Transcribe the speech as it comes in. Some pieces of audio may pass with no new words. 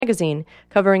magazine,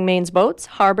 covering Maine's boats,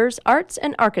 harbors, arts,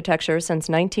 and architecture since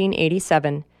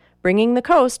 1987, bringing the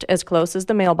coast as close as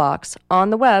the mailbox, on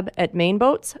the web at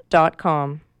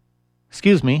mainboats.com.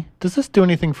 Excuse me, does this do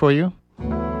anything for you?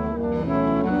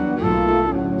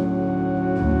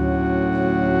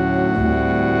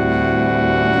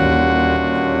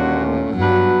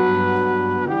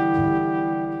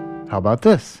 How about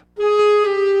this?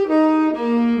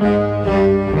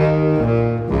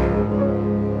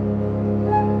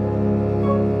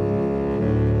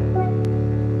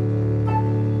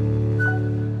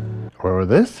 Or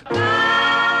this?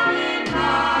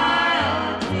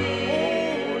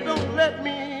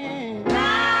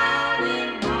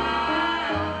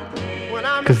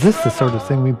 Because this is the sort of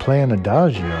thing we play in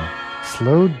Adagio.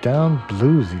 Slowed down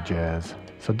bluesy jazz.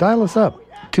 So dial us up,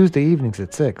 Tuesday evenings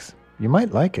at 6. You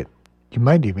might like it. You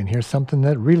might even hear something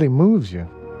that really moves you.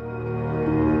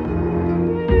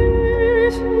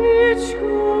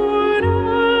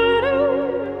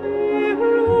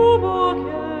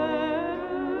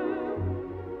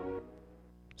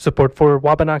 Support for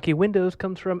Wabanaki Windows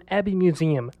comes from Abbey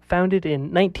Museum, founded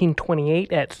in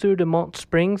 1928 at Sur de Mont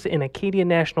Springs in Acadia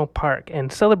National Park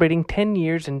and celebrating 10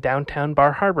 years in downtown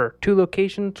Bar Harbor, 2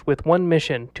 locations with one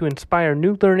mission, to inspire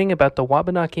new learning about the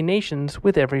Wabanaki Nations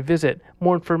with every visit.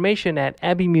 More information at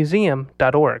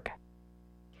abbeymuseum.org.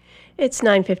 It's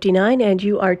 9:59, and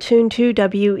you are tuned to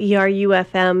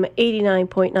WERU-FM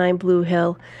 89.9 Blue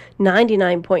Hill,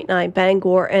 99.9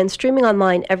 Bangor, and streaming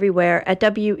online everywhere at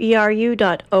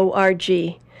weru.org.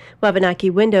 Wabanaki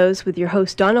Windows with your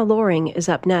host Donna Loring is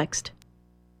up next.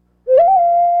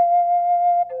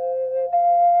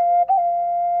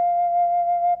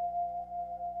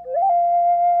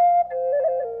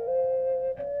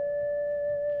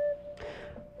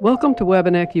 Welcome to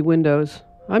Wabanaki Windows.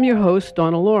 I'm your host,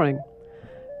 Donna Loring.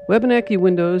 Wabanaki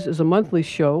Windows is a monthly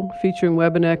show featuring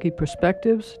Wabanaki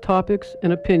perspectives, topics,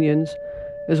 and opinions,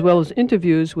 as well as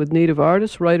interviews with Native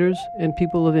artists, writers, and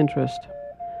people of interest.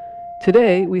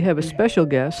 Today, we have a special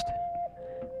guest,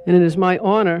 and it is my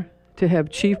honor to have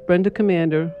Chief Brenda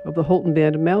Commander of the Holton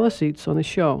Band of Maliseets on the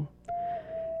show.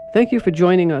 Thank you for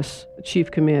joining us,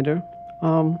 Chief Commander.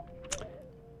 And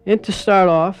to start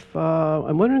off,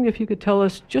 I'm wondering if you could tell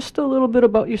us just a little bit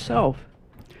about yourself.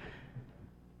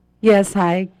 Yes,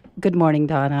 hi. Good morning,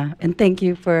 Donna. And thank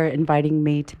you for inviting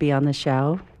me to be on the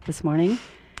show this morning.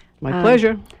 My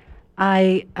pleasure.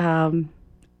 I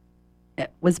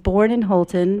was born in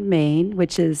Holton, Maine,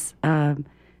 which is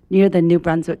near the New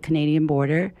Brunswick-Canadian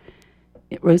border,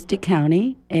 Rosti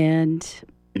County, and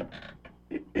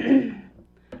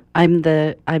I'm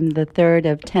the third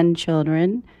of 10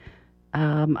 children.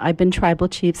 I've been tribal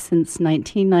chief since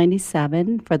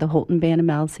 1997 for the Holton Band of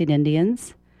Maliseet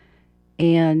Indians,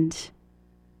 and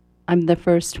I'm the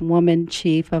first woman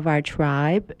chief of our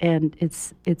tribe, and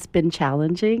it's been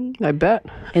challenging. I bet.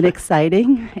 And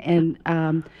exciting, and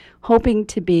hoping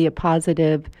to be a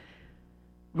positive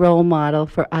role model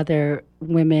for other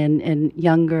women and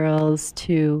young girls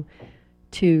to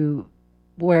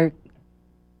work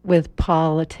with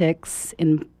politics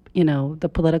in the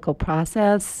political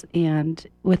process and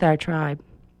with our tribe.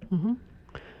 Mm-hmm.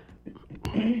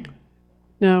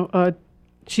 Now,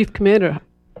 Chief Commander,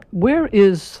 where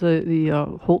is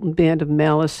the Holton Band of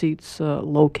Maliseets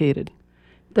located?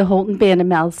 The Holton Band of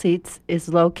Maliseets is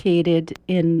located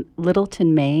in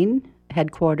Littleton, Maine.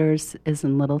 Headquarters is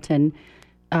in Littleton.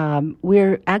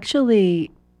 We're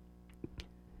actually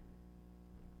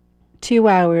 2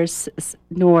 hours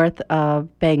north of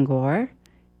Bangor,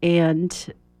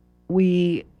 and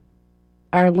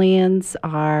our lands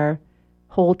are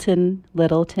Holton,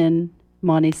 Littleton,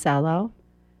 Monticello,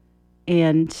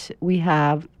 and we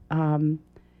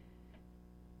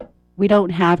don't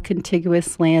have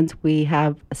contiguous lands. We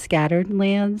have scattered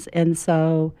lands, and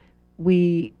so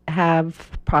we have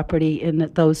property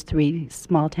in those 3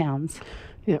 small towns.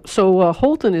 Yeah. So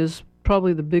Holton is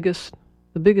probably the biggest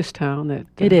town that.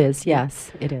 It is.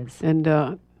 Yes, it is. And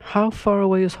how far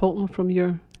away is Holton from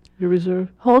your reserve?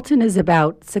 Holton is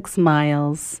about 6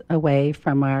 miles away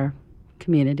from our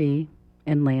community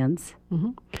and lands.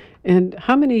 Mm-hmm. And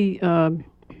how many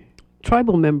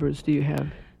tribal members do you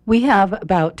have? We have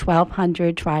about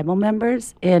 1,200 tribal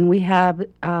members, and we have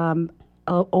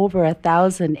over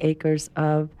 1,000 acres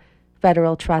of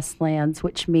federal trust lands,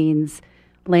 which means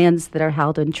lands that are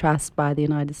held in trust by the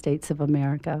United States of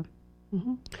America.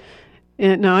 Mm-hmm.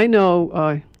 And now I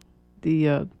know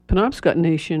the Penobscot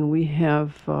Nation, we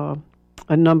have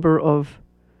a number of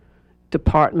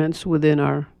departments within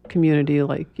our community,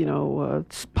 like,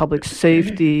 public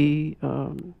safety,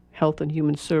 health and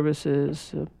human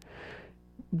services,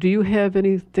 do you have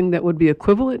anything that would be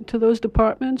equivalent to those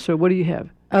departments, or what do you have?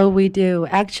 Oh, we do.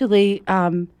 Actually,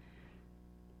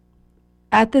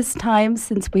 at this time,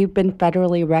 since we've been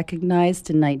federally recognized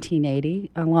in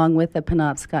 1980, along with the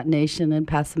Penobscot Nation and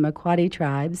Passamaquoddy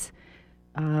tribes,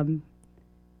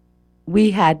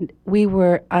 we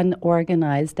were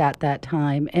unorganized at that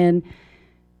time. And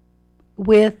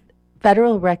with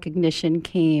federal recognition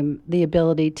came the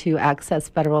ability to access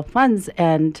federal funds.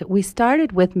 And we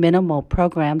started with minimal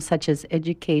programs such as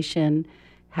education,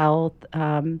 health,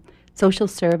 social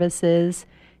services,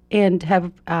 and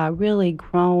have really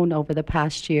grown over the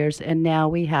past years. And now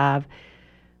we have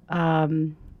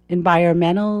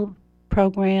environmental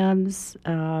programs.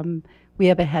 We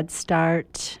have a Head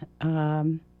Start.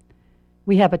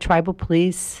 We have a tribal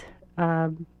police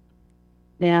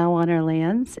now on our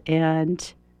lands,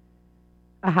 and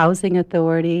a housing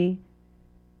authority,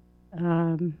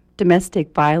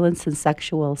 domestic violence and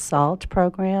sexual assault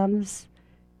programs,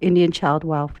 Indian child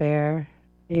welfare,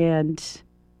 and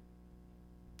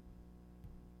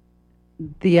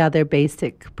the other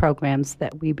basic programs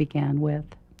that we began with.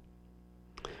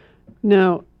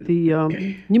 Now,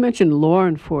 you mentioned law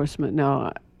enforcement.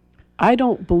 Now, I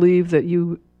don't believe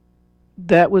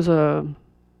that was a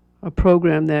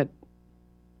program that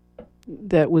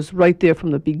was right there from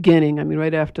the beginning. I mean,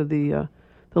 right after the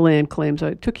land claims.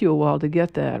 It took you a while to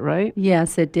get that, right?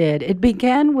 Yes, it did. It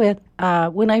began with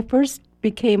when I first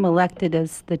became elected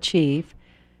as the chief.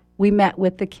 We met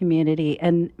with the community,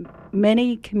 and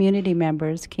many community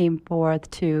members came forth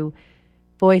to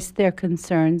voice their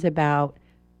concerns about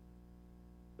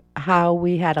how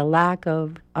we had a lack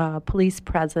of police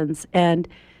presence, and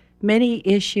many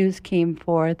issues came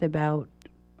forth about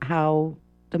how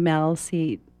the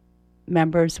Maliseet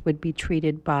members would be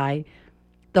treated by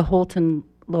the Houlton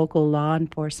local law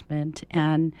enforcement.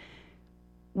 And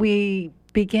we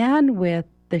began with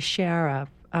the sheriff.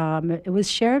 It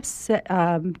was Sheriff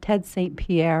Ted St.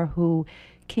 Pierre who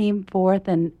came forth,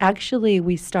 and actually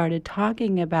we started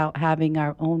talking about having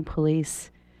our own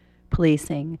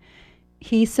policing.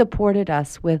 He supported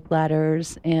us with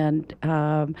letters, and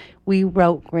we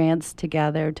wrote grants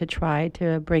together to try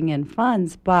to bring in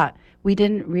funds, but we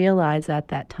didn't realize at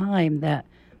that time that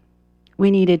we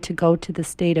needed to go to the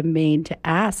state of Maine to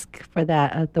ask for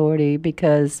that authority,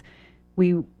 because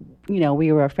we were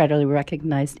a federally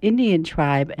recognized Indian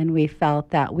tribe, and we felt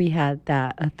that we had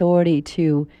that authority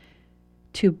to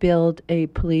build a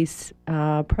police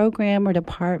program or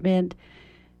department,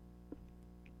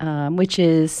 which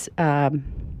is a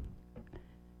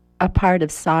part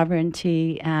of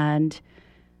sovereignty and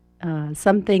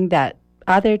something that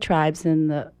other tribes in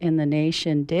the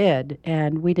nation did,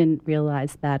 and we didn't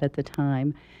realize that at the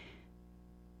time.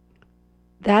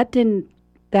 That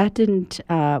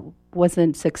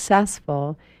wasn't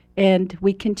successful, and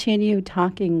we continued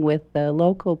talking with the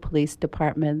local police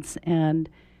departments, and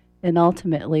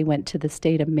ultimately went to the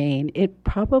state of Maine. It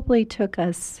probably took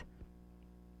us,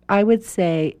 I would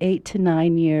say, 8 to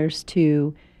 9 years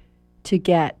to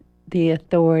get the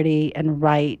authority and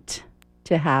right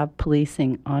to have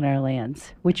policing on our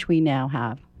lands, which we now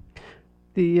have.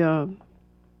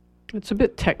 It's a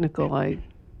bit technical,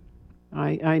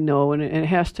 I know, and it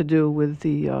has to do with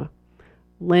the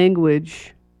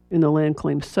language in the Land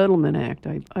Claims Settlement Act,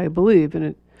 I believe, and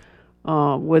it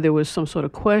where there was some sort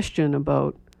of question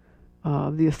about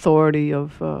the authority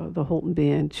of the Houlton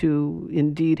Band to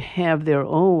indeed have their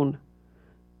own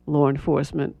law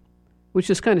enforcement, which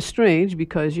is kind of strange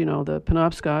because, the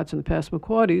Penobscots and the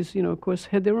Passamaquoddies, of course,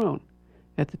 had their own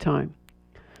at the time.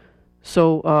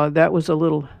 So that was a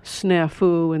little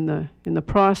snafu in the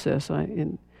process,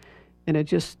 and it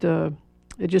just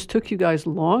took you guys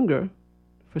longer,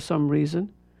 for some reason,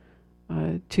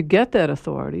 to get that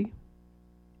authority,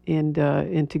 and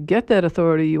to get that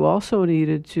authority, you also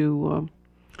needed to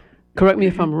correct me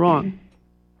if I'm wrong.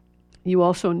 You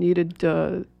also needed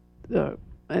a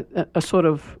sort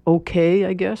of okay,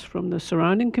 I guess, from the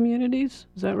surrounding communities.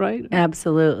 Is that right?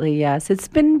 Absolutely, yes. It's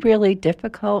been really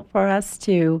difficult for us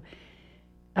to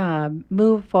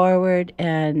move forward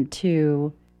and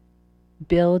to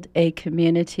build a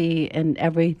community and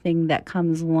everything that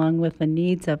comes along with the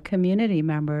needs of community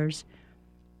members.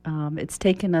 It's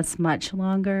taken us much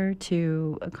longer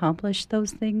to accomplish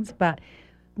those things, but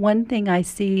one thing I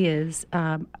see is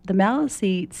the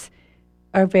Maliseets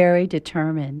are very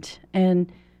determined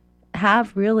and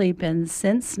have really been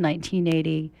since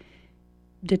 1980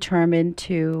 determined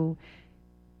to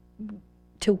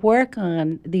work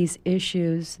on these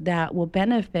issues that will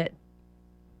benefit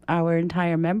our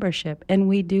entire membership, and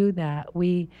we do that.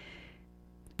 We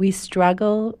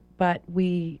struggle, but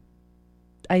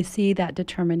I see that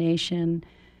determination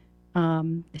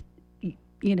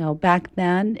Back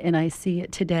then, and I see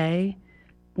it today,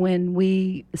 when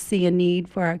we see a need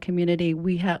for our community,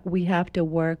 we have to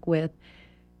work with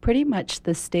pretty much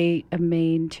the state of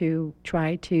Maine to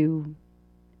try to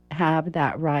have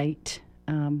that right,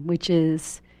 which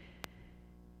is,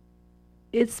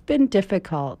 it's been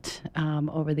difficult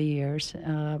over the years.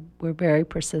 We're very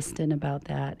persistent about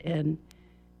that, and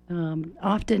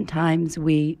oftentimes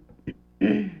we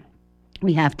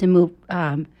have to move.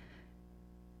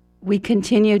 We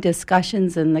continue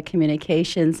discussions and the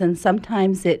communications, and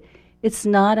sometimes it's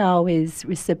not always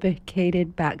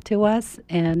reciprocated back to us,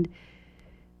 and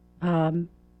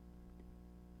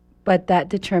but that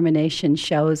determination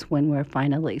shows when we're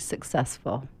finally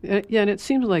successful. Yeah, and it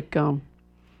seems like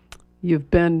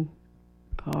you've been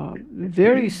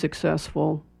very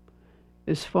successful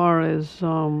as far as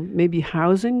maybe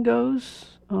housing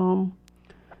goes.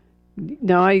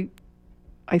 Now,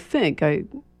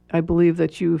 I believe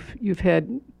that you've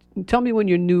had. Tell me when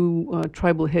your new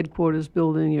tribal headquarters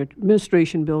building, your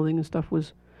administration building and stuff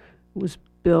was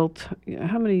built.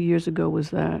 How many years ago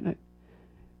was that?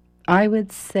 I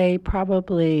would say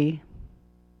probably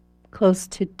close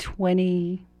to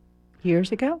 20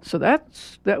 years ago. So that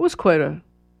was quite a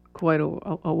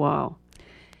while.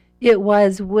 It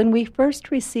was. When we first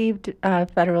received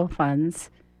federal funds,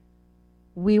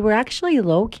 we were actually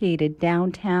located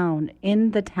downtown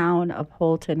in the town of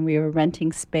Houlton. We were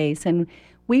renting space, and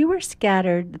we were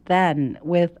scattered then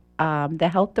with the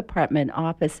health department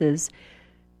offices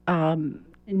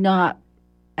not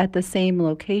at the same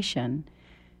location.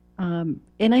 And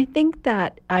I think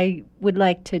that I would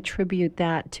like to attribute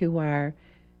that to our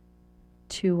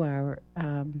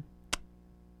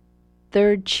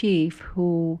third chief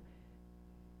who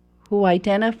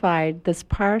identified this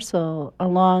parcel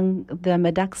along the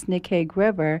Meduxniqueg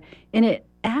River, and it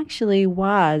actually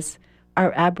was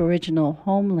our Aboriginal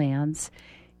homelands.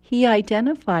 He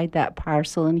identified that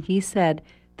parcel, and he said,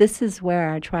 this is where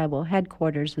our tribal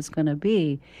headquarters is going to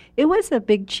be. It was a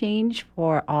big change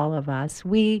for all of us.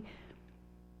 We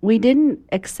didn't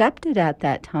accept it at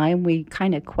that time. We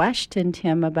kind of questioned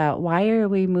him about why are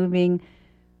we moving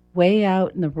way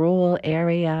out in the rural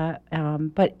area,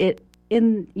 but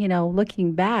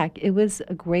looking back, it was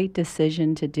a great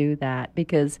decision to do that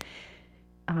because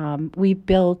we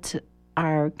built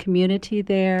our community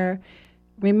there.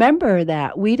 Remember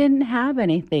that we didn't have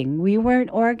anything. We weren't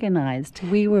organized.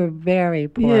 We were very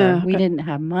poor. Yeah, we didn't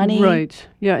have money. Right.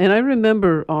 Yeah, and I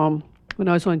remember when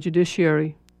I was on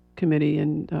Judiciary Committee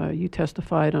and you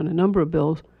testified on a number of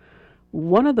bills,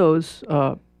 one of those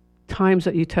times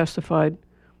that you testified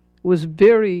was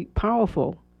very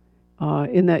powerful.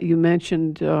 In that you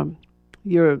mentioned at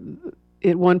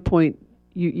one point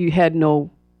you had no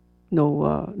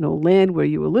land where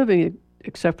you were living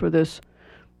except for this.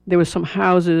 There was some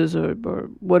houses or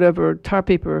whatever, tar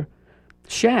paper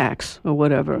shacks or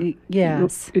whatever.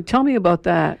 Yes. Tell me about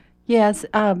that. Yes.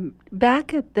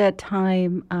 Back at that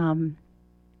time,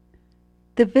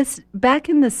 back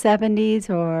in the 70s,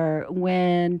 or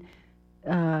when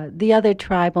the other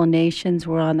tribal nations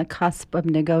were on the cusp of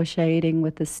negotiating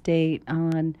with the state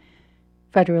on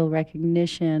federal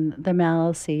recognition, the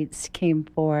Maliseets came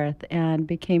forth and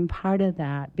became part of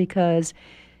that because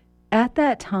at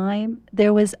that time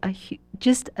there was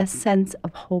just a sense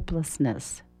of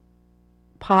hopelessness,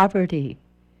 poverty.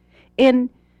 And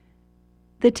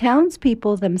the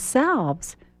townspeople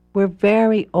themselves were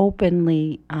very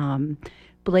openly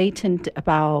blatant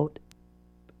about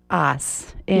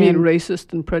us. You mean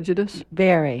racist and prejudice?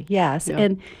 Very, yes. Yeah.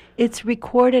 And it's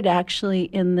recorded actually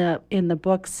in the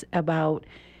books about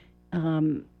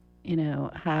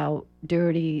how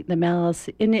dirty the malice,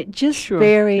 and it just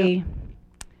very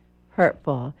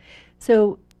hurtful.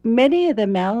 So many of the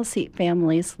Maliseet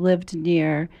families lived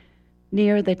near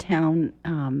the town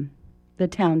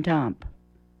dump,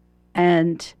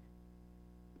 and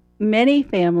many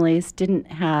families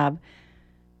didn't have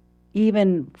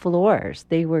even floors.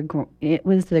 It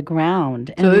was the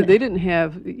ground. So they didn't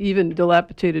have even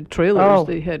dilapidated trailers.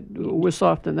 They had worse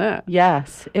off than that.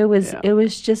 Yes, it was. Yeah. It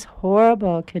was just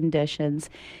horrible conditions.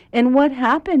 And what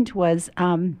happened was,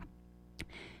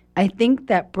 I think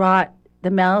that brought the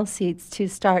Maliseets to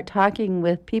start talking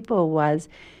with people was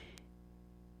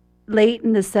late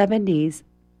in the 70s.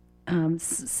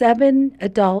 7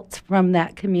 adults from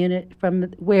that community, from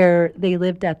where they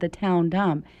lived at the town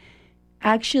dump,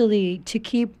 actually, to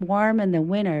keep warm in the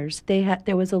winters,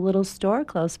 there was a little store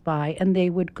close by, and they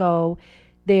would go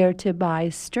there to buy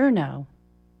Sterno,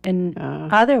 and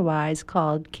otherwise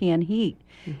called canned heat.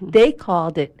 Mm-hmm. They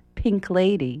called it Pink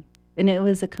Lady, and it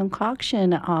was a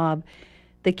concoction of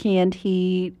the canned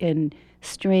heat and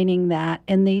straining that,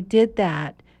 and they did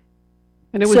that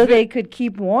And it was so they could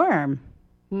keep warm,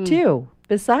 too.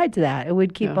 Besides that, it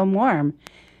would keep Yeah. them warm.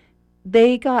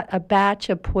 They got a batch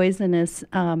of poisonous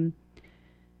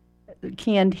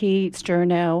canned heat,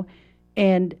 sterno,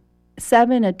 and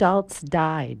 7 adults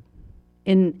died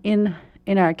in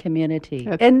our community.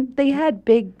 And they had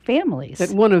big families.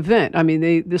 at one event. I mean,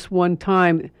 this one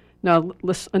time. Now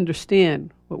let's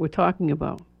understand what we're talking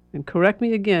about, and correct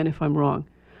me again if I'm wrong.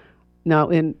 Now,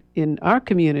 in our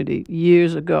community,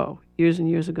 years and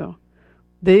years ago,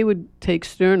 they would take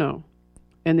sterno,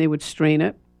 and they would strain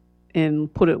it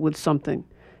and put it with something,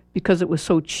 because it was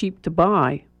so cheap to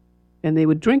buy, and they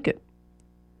would drink it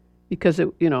because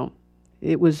it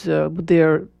was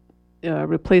their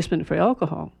replacement for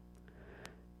alcohol.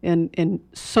 And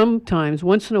sometimes,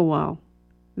 once in a while,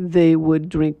 they would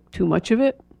drink too much of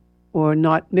it, or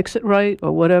not mix it right,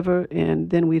 or whatever, and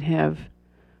then we'd have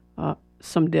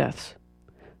some deaths.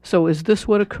 So is this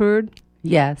what occurred?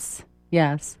 Yes.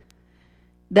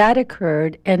 That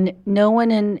occurred, and no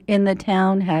one in the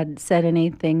town had said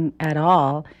anything at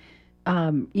all.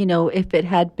 If it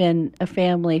had been a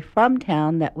family from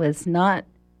town that was not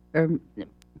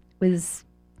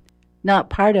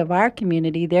part of our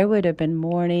community, there would have been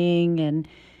mourning, and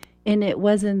it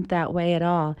wasn't that way at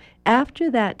all. After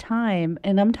that time,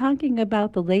 and I'm talking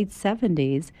about the late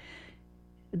 70s,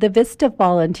 the Vista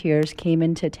volunteers came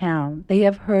into town. They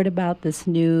have heard about this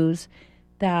news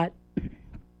that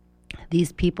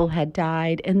these people had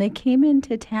died, and they came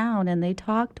into town and they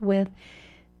talked with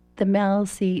the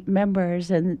Maliseet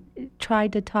members and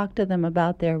tried to talk to them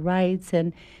about their rights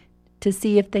and to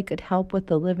see if they could help with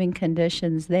the living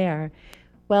conditions there.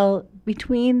 Well,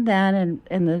 between that and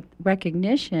the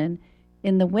recognition,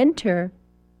 in the winter,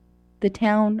 the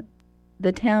town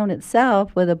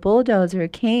itself with a bulldozer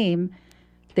came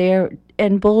there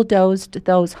and bulldozed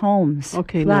those homes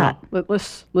Okay, flat. now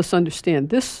let's understand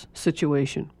this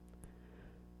situation.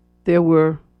 There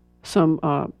were some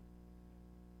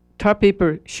tar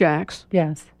paper shacks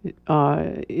Yes.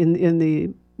 in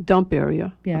the dump area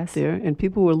up Yes. there, and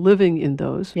people were living in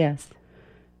those. Yes.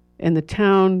 And the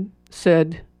town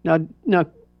said, now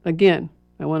again,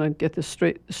 I want to get the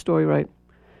story right.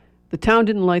 The town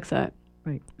didn't like that.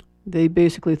 Right. They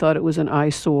basically thought it was an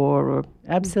eyesore, or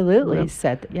Absolutely Whatever.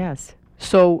 said that, yes.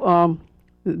 so.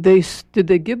 Did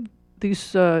they give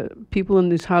these people in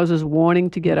these houses warning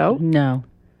to get out? No.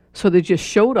 So they just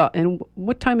showed up. And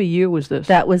what time of year was this?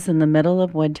 That was in the middle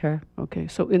of winter. Okay,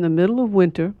 so in the middle of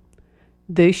winter,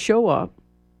 they show up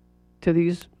to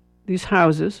these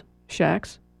houses,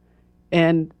 shacks,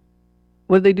 and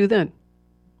what do they do then?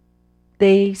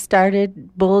 They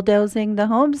started bulldozing the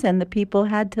homes, and the people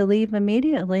had to leave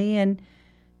immediately and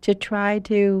to try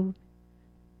to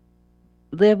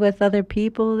live with other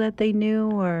people that they knew,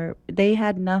 or they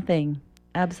had nothing.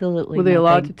 Absolutely Were they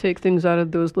allowed to nothing. take things out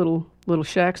of those little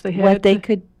shacks they had? What they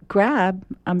could grab,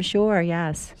 I'm sure,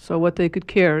 yes. So what they could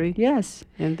carry, Yes.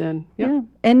 and then, yep. Yeah.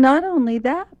 And not only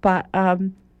that, but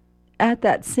at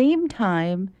that same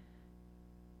time,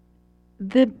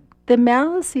 the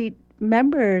Maliseet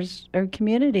members or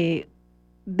community,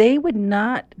 they would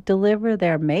not deliver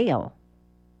their mail.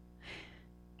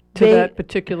 to that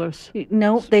particular...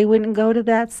 No, they wouldn't go to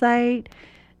that site.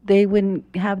 They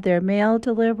wouldn't have their mail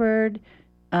delivered.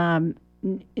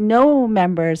 No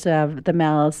members of the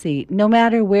Maliseet, no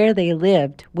matter where they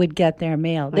lived, would get their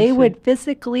mail. They see. would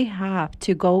physically have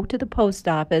to go to the post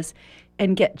office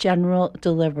and get general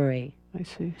delivery. I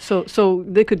see. So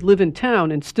they could live in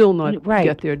town and still not Right.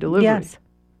 get their delivery. Yes.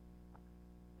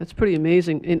 That's pretty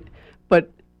amazing.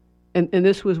 And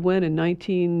this was when, in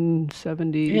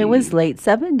 1970? It was late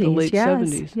 70s. The late yes,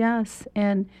 70s. Yes.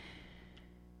 And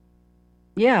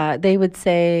yeah, they would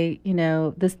say,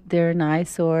 they're an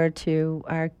eyesore to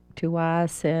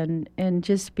us, and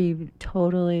just be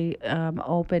totally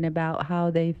open about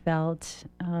how they felt.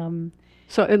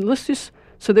 So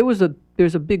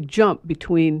there's a big jump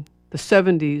between the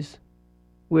 70s,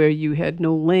 where you had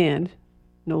no land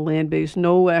base,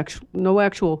 no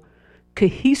actual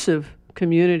cohesive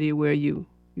community where you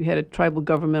had a tribal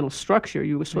governmental structure.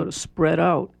 You were sort of spread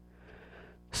out.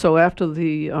 So after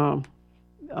the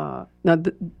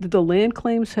did the land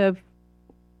claims have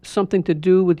something to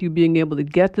do with you being able to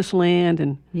get this land?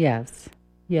 And Yes.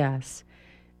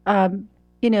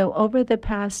 Over the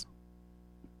past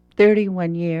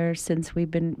 31 years since we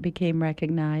became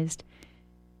recognized,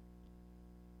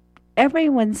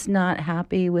 everyone's not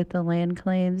happy with the land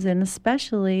claims, and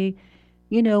especially,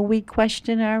 we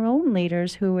question our own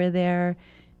leaders who were there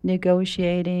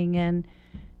negotiating, and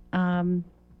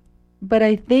but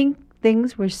I think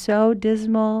things were so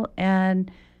dismal,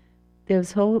 and there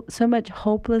was so much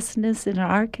hopelessness in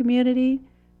our community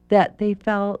that they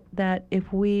felt that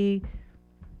if we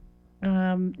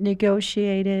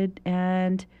negotiated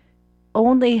and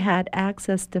only had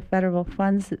access to federal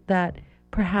funds, that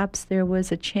perhaps there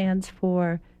was a chance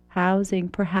for housing,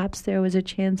 perhaps there was a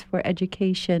chance for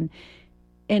education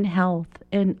and health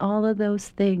and all of those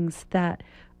things that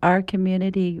our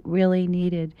community really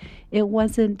needed. It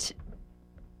wasn't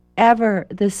ever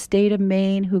the state of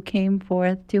Maine who came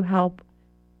forth to help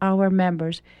our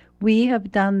members. We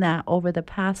have done that over the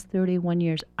past 31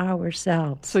 years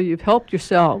ourselves. So you've helped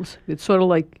yourselves. It's sort of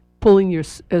like pulling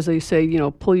as they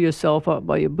say, pull yourself up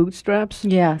by your bootstraps.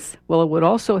 Yes. Well, it would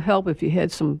also help if you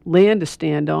had some land to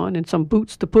stand on and some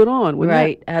boots to put on, wouldn't it?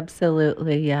 Right,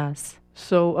 absolutely, yes.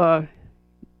 So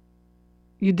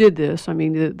you did this. I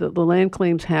mean, the land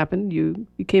claims happened. You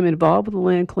became involved with the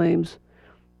land claims.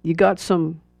 You got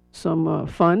some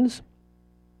funds.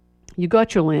 You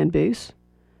got your land base.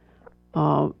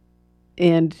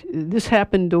 And this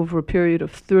happened over a period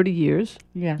of 30 years.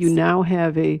 Yes. You now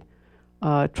have a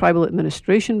tribal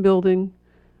administration building.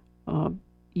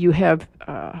 You have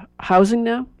housing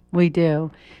now? We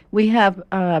do. We have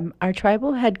our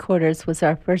tribal headquarters was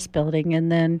our first building,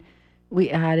 and then we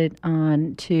added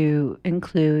on to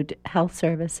include health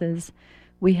services.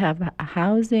 We have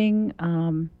housing.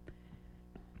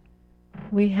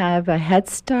 We have a Head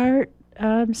Start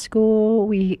school.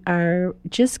 We are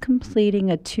just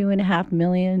completing a $2.5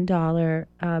 million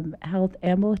health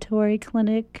ambulatory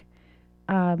clinic.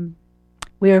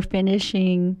 We are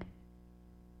finishing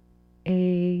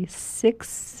a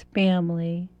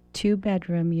 6-family,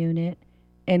 2-bedroom unit,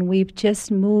 and we've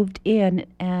just moved in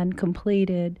and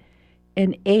completed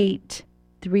an 8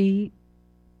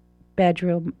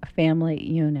 3-bedroom family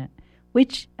unit,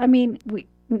 which, I mean,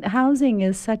 housing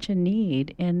is such a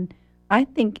need, and I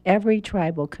think every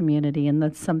tribal community, and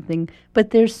that's something,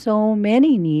 but there's so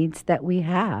many needs that we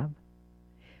have.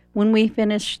 When we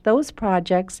finish those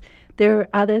projects, there are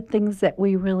other things that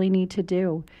we really need to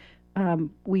do.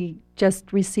 We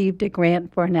just received a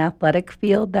grant for an athletic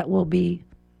field that will be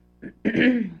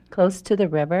close to the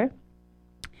river.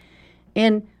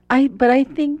 But I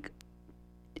think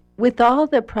with all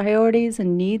the priorities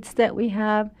and needs that we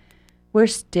have, we're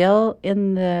still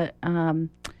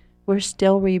we're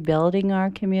still rebuilding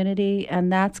our community,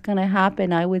 and that's going to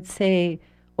happen, I would say,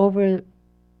 over,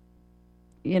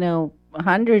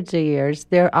 hundreds of years.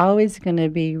 They're always going to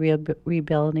be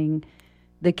rebuilding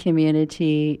the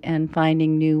community and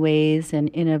finding new ways and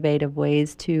innovative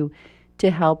ways to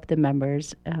help the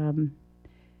members.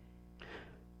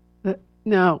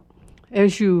 Now,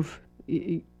 as you've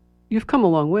come a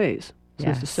long ways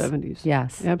since the 70s.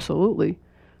 Yes, absolutely.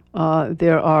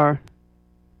 There are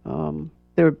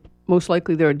most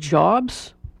likely there are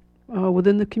jobs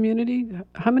within the community.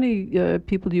 How many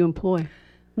people do you employ?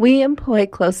 We employ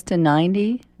close to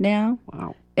 90 now.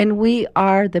 Wow. And we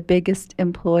are the biggest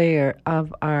employer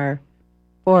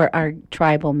for our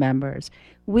tribal members.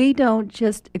 We don't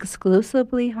just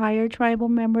exclusively hire tribal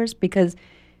members because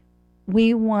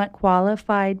we want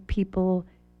qualified people,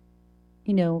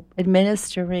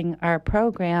 administering our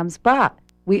programs, but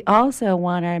we also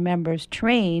want our members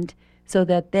trained so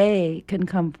that they can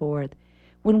come forth.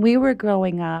 When we were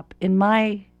growing up, in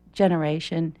my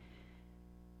generation,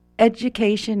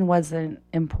 education wasn't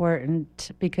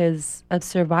important because of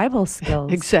survival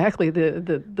skills. Exactly.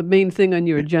 The main thing on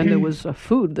your agenda was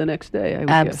food the next day, I would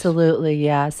guess. Absolutely,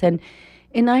 yes. And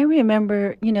I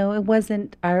remember, it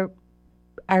wasn't our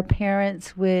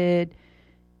parents would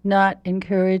not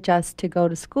encourage us to go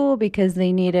to school because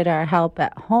they needed our help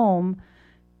at home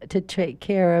to take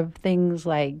care of things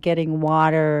like getting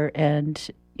water and,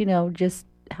 just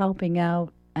helping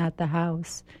out at the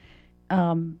house.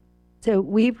 So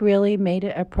we've really made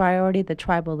it a priority. The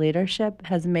tribal leadership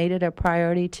has made it a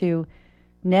priority to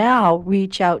now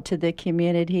reach out to the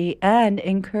community and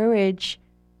encourage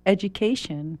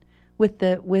education. With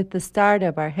the start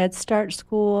of our Head Start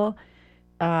school,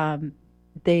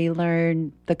 they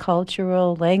learn the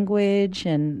cultural language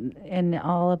and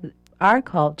all of our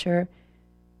culture,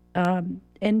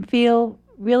 and feel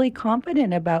really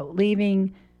confident about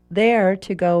leaving there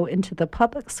to go into the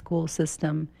public school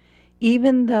system.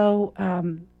 Even though,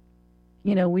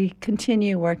 we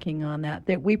continue working on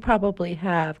that we probably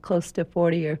have close to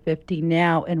 40 or 50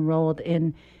 now enrolled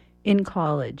in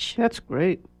college. That's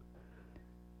great.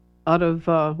 Out of,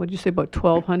 what did you say, about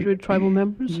 1,200 tribal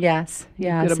members? Yes. You've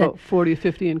got about 40 or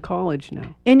 50 in college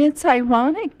now. And it's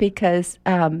ironic because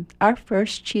our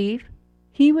first chief,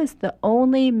 he was the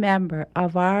only member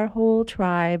of our whole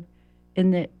tribe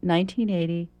in the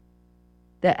 1980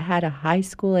 that had a high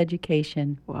school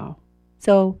education. Wow.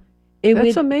 So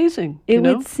That's amazing. It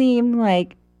would seem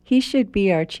like he should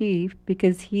be our chief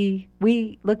because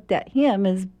we looked at him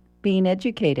as being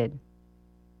educated.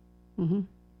 Mm-hmm.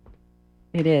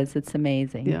 It is. It's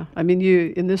amazing. Yeah. I mean,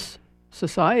 you in this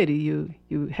society,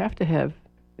 you have to have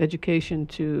education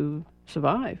to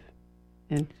survive,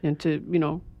 and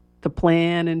to to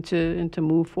plan and to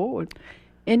move forward.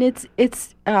 And it's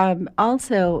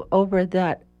also over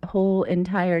that whole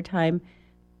entire time,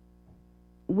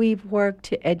 we've worked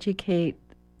to educate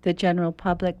the general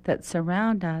public that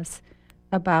surround us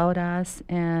about us,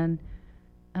 and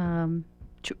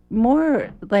more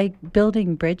like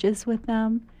building bridges with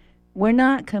them. We're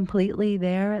not completely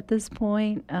there at this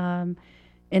point,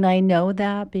 and I know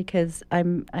that because I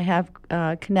have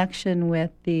connection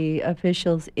with the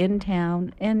officials in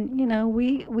town, and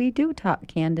we do talk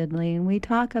candidly, and we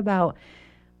talk about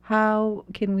how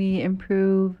can we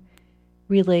improve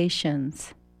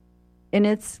relations, and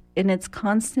it's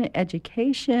constant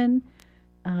education,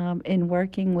 in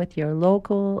working with your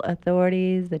local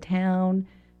authorities, the town,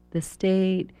 the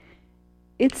state.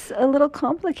 It's a little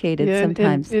complicated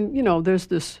sometimes. And there's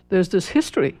this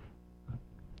history.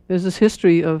 There's this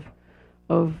history of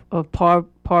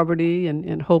poverty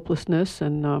and hopelessness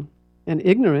and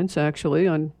ignorance, actually,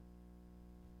 I'm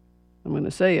going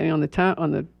to say on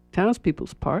the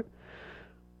townspeople's part,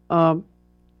 and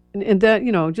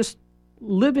that just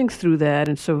living through that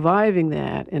and surviving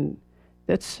that, and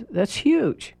that's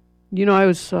huge.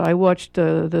 I watched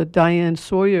the Diane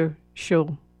Sawyer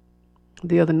show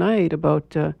the other night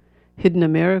about Hidden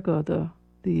America,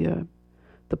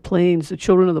 the plains, the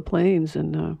children of the plains,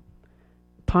 and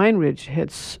Pine Ridge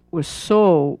was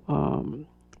so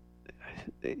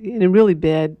in really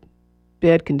bad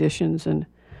conditions, and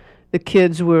the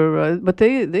kids were, but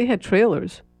they had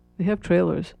trailers. They have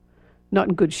trailers, not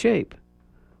in good shape.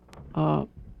 But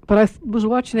I was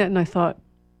watching that and I thought,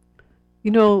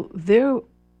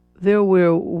 they're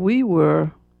where we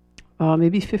were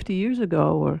maybe 50 years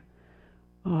ago, or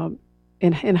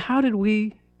and how did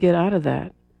we get out of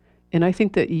that? And I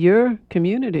think that your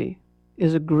community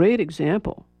is a great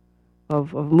example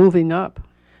of moving up.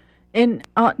 And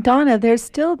Donna, there's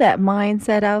still that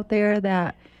mindset out there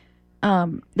that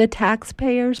the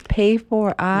taxpayers pay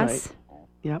for us. Right.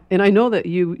 Yeah, and I know that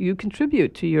you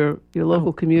contribute to your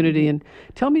local community. And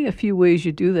tell me a few ways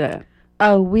you do that.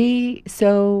 We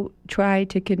so try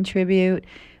to contribute.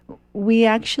 We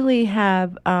actually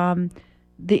have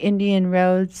the Indian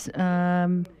Roads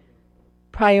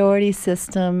priority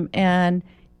system, and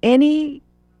any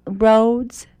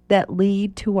roads that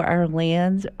lead to our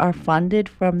lands are funded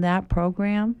from that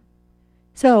program.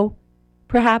 So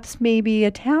perhaps maybe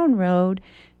a town road,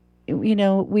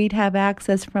 we'd have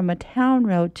access from a town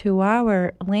road to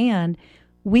our land.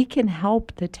 We can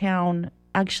help the town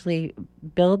actually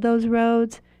build those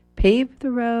roads, pave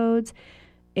the roads,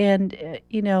 and,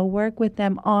 work with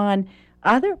them on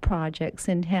other projects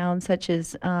in town, such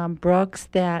as Brooks,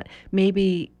 that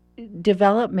maybe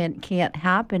development can't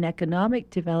happen, economic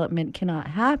development cannot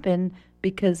happen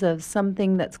because of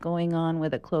something that's going on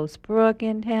with a close brook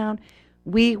in town.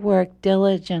 We work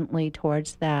diligently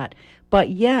towards that. But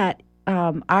yet,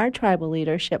 our tribal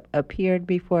leadership appeared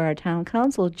before our town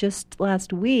council just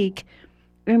last week,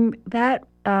 and that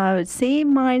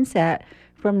same mindset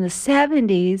from the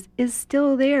 70s is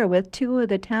still there with two of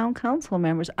the town council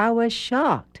members. I was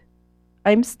shocked.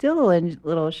 I'm still in a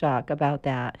little shock about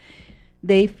that.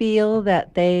 They feel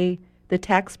that the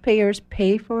taxpayers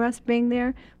pay for us being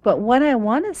there. But what I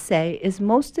want to say is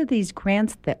most of these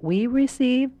grants that we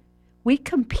receive, we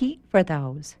compete for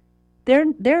those.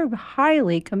 They're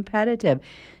highly competitive.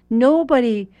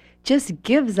 Nobody just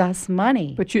gives us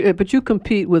money. But you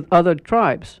compete with other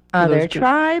tribes. Other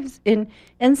tribes and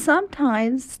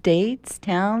sometimes states,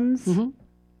 towns. Mm-hmm.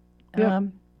 Yeah.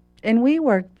 And we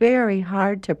work very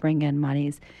hard to bring in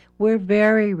monies. We're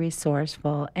very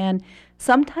resourceful. And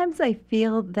sometimes I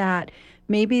feel that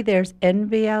maybe there's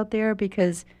envy out there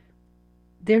because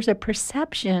there's a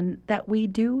perception that we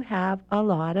do have a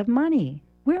lot of money.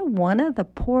 We're one of the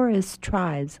poorest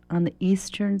tribes on the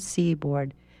eastern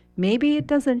seaboard. Maybe it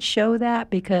doesn't show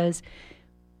that because,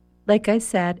 like I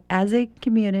said, as a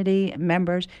community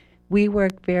members, we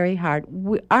work very hard.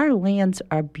 Our lands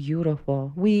are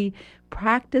beautiful. We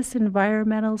practice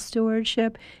environmental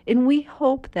stewardship, and we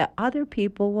hope that other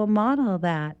people will model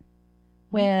that.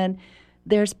 When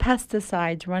there's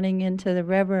pesticides running into the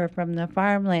river from the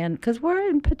farmland, because we're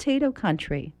in potato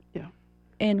country. Yeah.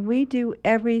 And we do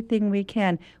everything we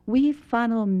can. We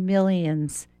funnel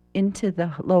millions into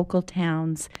the local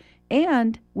towns,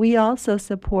 and we also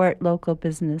support local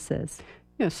businesses.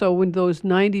 Yeah, so when those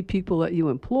 90 people that you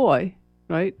employ,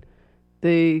 right,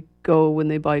 they go when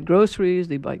they buy groceries,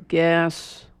 they buy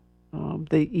gas,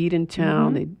 they eat in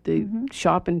town, they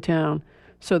shop in town.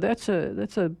 So that's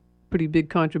a pretty big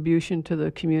contribution to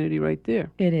the community right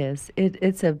there. It is.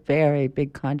 It's a very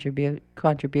big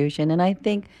contribution, and I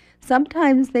think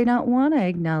sometimes they don't want to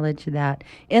acknowledge that,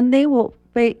 and they will,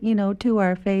 to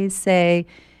our face say,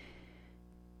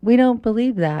 "We don't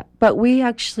believe that," but we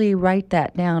actually write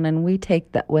that down and we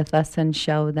take that with us and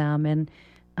show them, and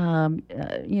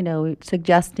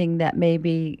suggesting that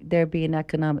maybe there be an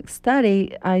economic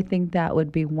study. I think that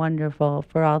would be wonderful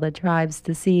for all the tribes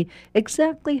to see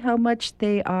exactly how much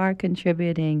they are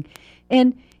contributing.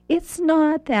 And it's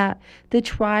not that the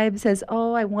tribe says,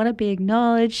 "Oh, I want to be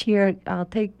acknowledged here. I'll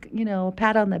take, a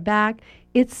pat on the back."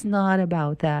 It's not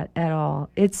about that at all.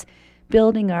 It's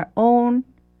building our own,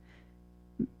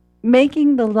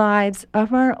 making the lives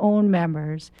of our own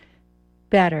members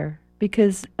better,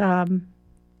 because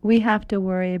we have to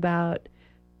worry about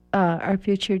our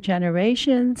future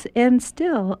generations and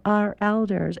still our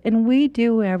elders. And we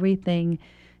do everything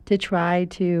to try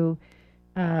to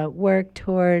work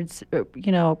towards,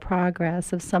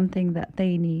 progress of something that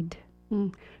they need.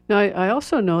 Now, I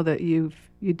also know that you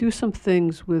do some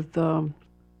things with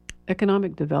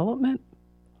economic development.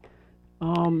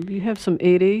 You have some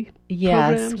 8A programs?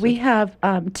 Yes, we have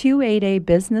 2 8A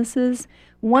businesses.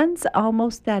 One's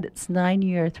almost at its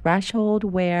 9-year threshold,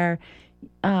 where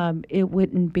it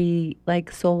wouldn't be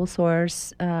like sole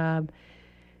source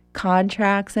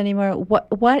contracts anymore.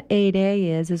 What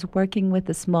 8A is working with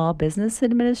the Small Business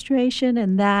Administration,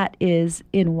 and that is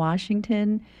in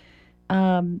Washington.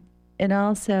 And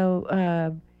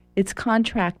also it's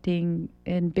contracting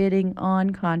and bidding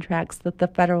on contracts that the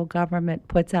federal government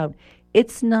puts out.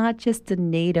 It's not just a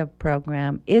native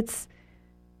program. It's,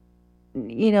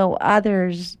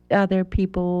 other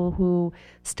people who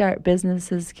start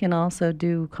businesses can also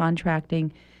do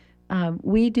contracting.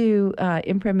 We do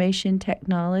information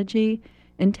technology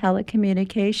and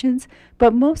telecommunications,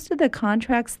 but most of the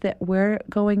contracts that we're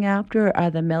going after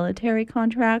are the military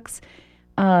contracts,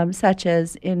 such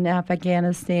as in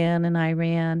Afghanistan and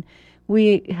Iran.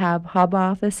 We have hub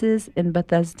offices in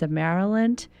Bethesda,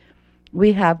 Maryland.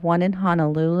 We have one in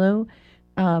Honolulu,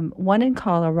 one in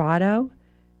Colorado,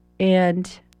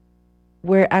 and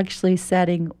we're actually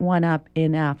setting one up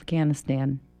in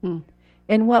Afghanistan.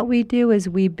 And what we do is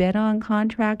we bid on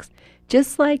contracts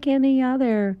just like any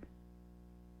other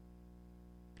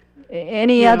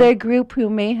group who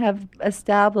may have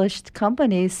established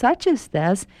companies such as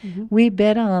this. We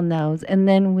bid on those, and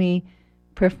then we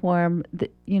perform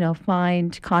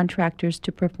find contractors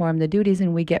to perform the duties,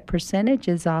 and we get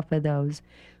percentages off of those.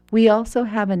 We also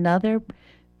have another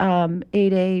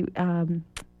 8A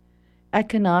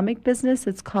economic business.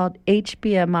 It's called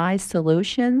HBMI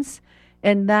Solutions,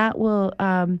 and that will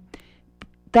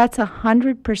that's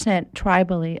 100%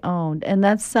 tribally owned, and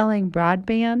that's selling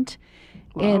broadband.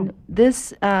 Wow. And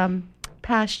this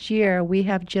past year, we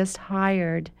have just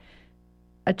hired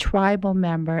a tribal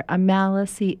member, a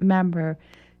Maliseet member,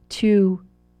 to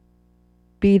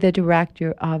be the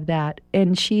director of that.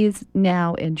 And she's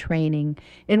now in training.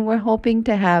 And we're hoping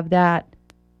to have that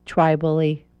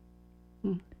tribally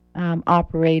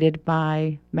operated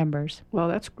by members. Well,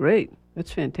 that's great.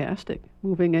 That's fantastic.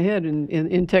 Moving ahead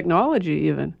in technology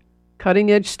even.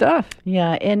 Cutting edge stuff.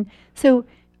 Yeah. And so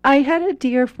I had a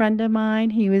dear friend of mine.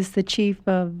 He was the chief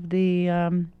of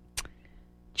the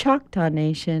Choctaw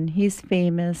Nation. He's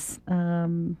famous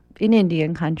in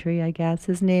Indian country, I guess.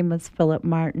 His name was Philip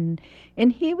Martin.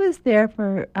 And he was there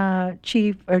for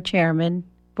chief or chairman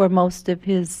for most of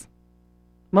his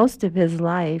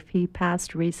life. He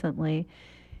passed recently.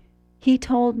 He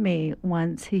told me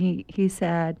once, he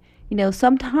said,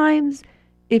 sometimes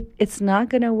if it's not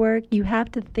going to work, you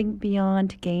have to think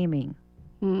beyond gaming.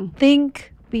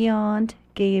 Think beyond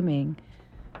gaming.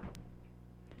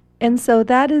 And so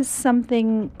that is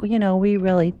something, we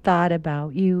really thought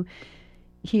about. You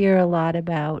hear a lot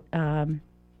about, the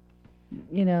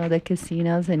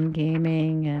casinos and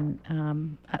gaming,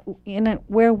 and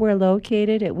where we're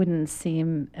located, it wouldn't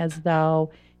seem as though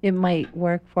it might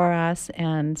work for us.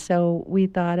 And so we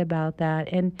thought about that.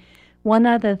 And one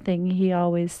other thing he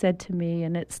always said to me,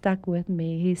 and it stuck with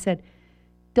me, he said,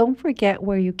 don't forget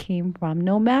where you came from.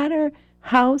 No matter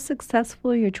how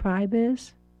successful your tribe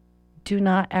is, do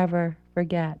not ever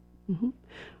forget. I'm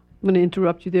going to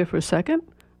interrupt you there for a second.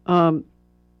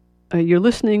 You're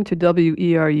listening to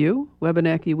WERU,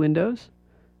 Wabanaki Windows.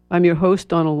 I'm your host,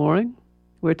 Donna Loring.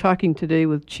 We're talking today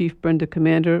with Chief Brenda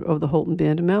Commander of the Houlton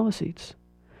Band of Maliseets.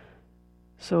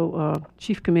 So,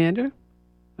 Chief Commander,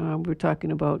 we're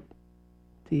talking about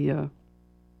the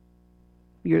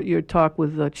your talk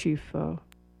with Chief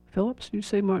Phillips, did you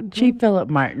say Martin? Chief Philip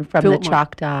Martin from Philip the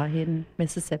Choctaw in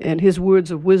Mississippi. And his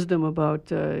words of wisdom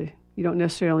about you don't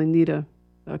necessarily need a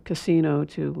casino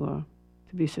to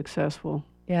be successful.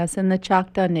 Yes, and the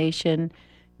Choctaw Nation,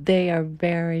 they are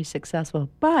very successful.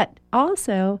 But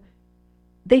also,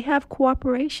 they have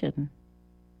cooperation.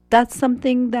 That's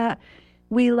something that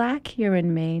we lack here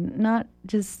in Maine, not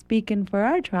just speaking for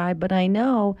our tribe, but I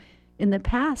know in the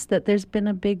past that there's been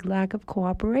a big lack of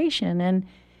cooperation, and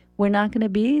we're not going to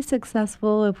be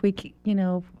successful if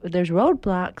if there's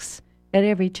roadblocks at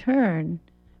every turn.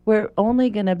 We're only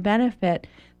going to benefit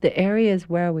the areas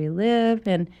where we live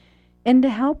and to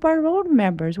help our road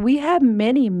members. We have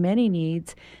many, many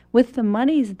needs. With the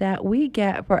monies that we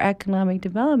get for economic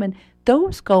development,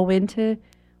 those go into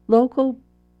local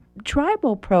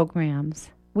tribal programs.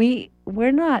 We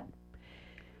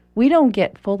don't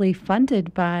get fully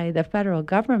funded by the federal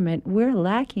government. We're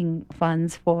lacking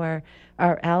funds for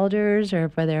our elders or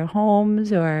for their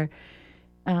homes or,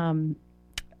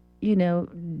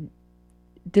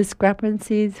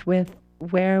 discrepancies with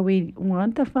where we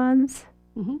want the funds.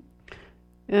 Mm-hmm.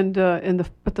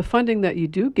 But the funding that you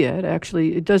do get,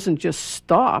 actually, it doesn't just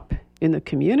stop in the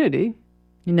community.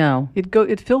 No.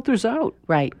 It filters out.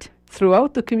 Right.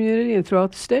 Throughout the community and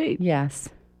throughout the state. Yes.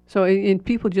 So and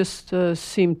people just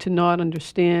seem to not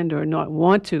understand or not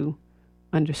want to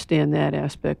understand that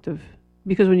aspect of,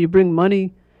 because when you bring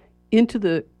money into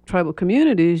the tribal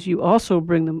communities, you also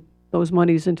bring those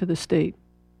monies into the state.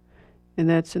 And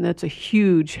that's a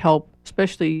huge help,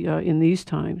 especially in these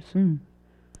times. Mm.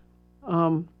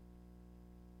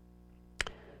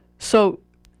 So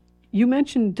you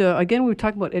mentioned, again, we were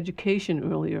talking about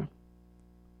education earlier.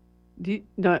 Do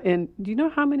you know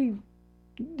how many,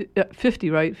 50,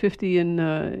 right? 50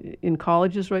 in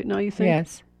colleges right now, you think?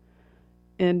 Yes.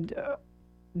 And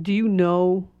do you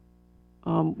know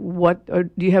do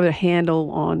you have a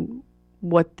handle on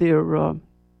what they're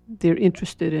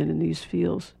interested in these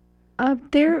fields?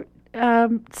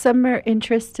 Some are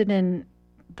interested in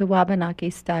the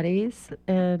Wabanaki studies,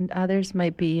 and others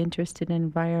might be interested in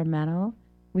environmental.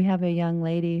 We have a young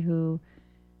lady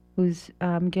who's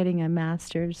getting a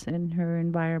master's in her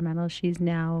environmental. She's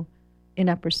now in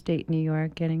upstate New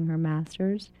York getting her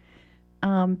master's.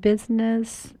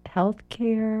 Business,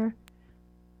 healthcare,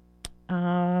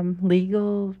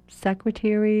 legal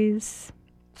secretaries.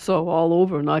 So all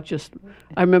over, not just.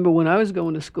 I remember when I was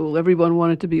going to school, everyone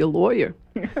wanted to be a lawyer.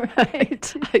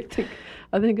 Right.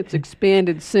 I think it's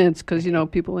expanded since, because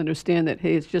people understand that,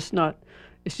 hey, it's just not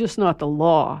the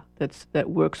law that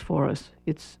works for us.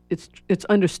 It's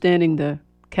understanding the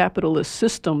capitalist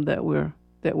system that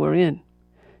we're in,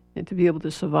 and to be able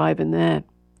to survive in that.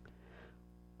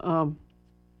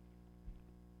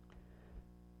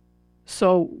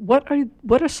 So what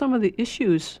are some of the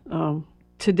issues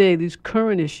today, these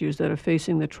current issues that are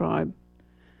facing the tribe?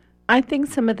 I think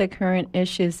some of the current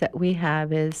issues that we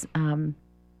have is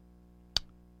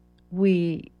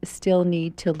we still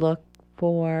need to look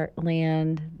for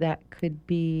land that could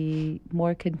be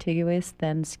more contiguous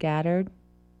than scattered.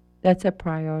 That's a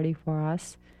priority for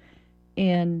us.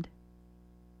 And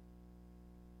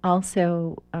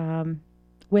also,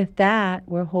 with that,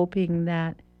 we're hoping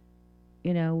that,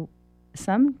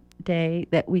 someday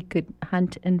that we could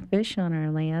hunt and fish on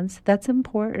our lands. That's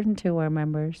important to our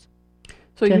members.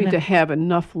 So you need to have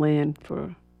enough land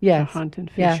to hunt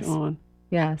and fish on.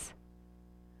 Yes.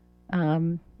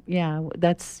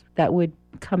 That would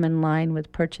come in line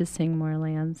with purchasing more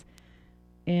lands.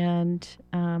 And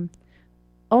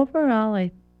overall,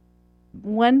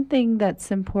 one thing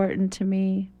that's important to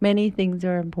me, many things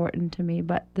are important to me,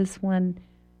 but this one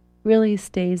really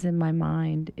stays in my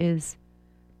mind, is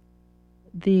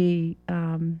the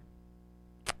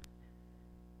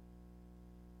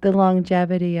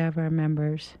longevity of our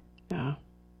members. Yeah.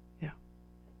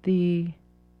 The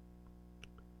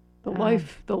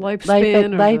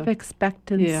lifespan, life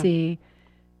expectancy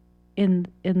in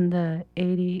the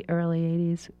early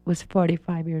 80s was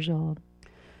 45 years old.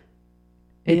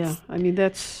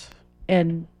 That's...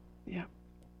 And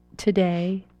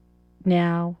today,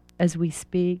 now, as we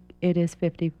speak, it is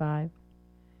 55.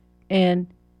 And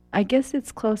I guess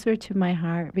it's closer to my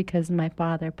heart because my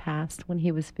father passed when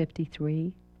he was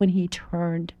 53, when he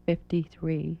turned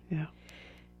 53. Yeah.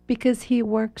 Because he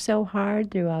worked so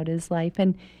hard throughout his life.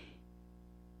 And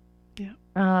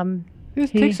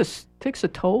it takes a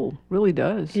toll, really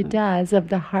does. It does, of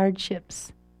the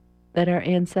hardships that our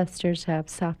ancestors have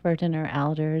suffered and our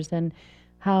elders, and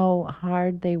how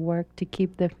hard they worked to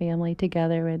keep the family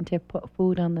together and to put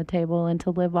food on the table and to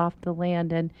live off the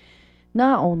land. And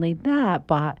not only that,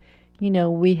 but,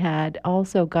 we had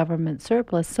also government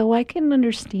surplus. So I can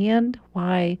understand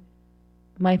why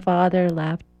my father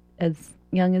left as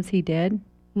young as he did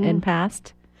and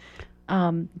passed.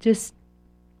 Just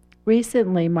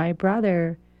recently, my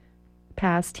brother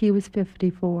passed. He was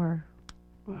 54.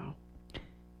 Wow.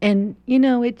 And,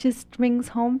 it just rings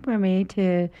home for me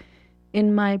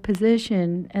in my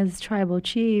position as tribal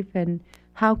chief, and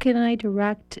how can I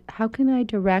direct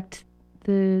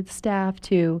the staff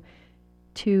to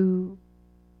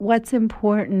what's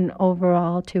important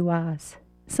overall to us.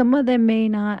 Some of them may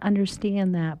not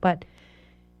understand that, but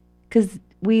because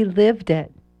we lived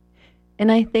it.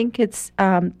 And I think it's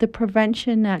the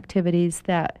prevention activities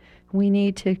that we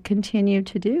need to continue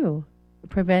to do.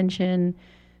 Prevention,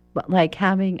 like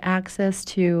having access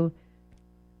to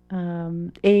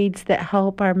aids that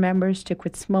help our members to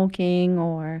quit smoking,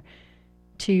 or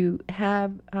to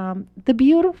have the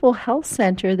beautiful health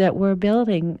center that we're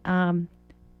building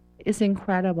is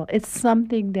incredible. It's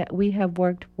something that we have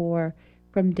worked for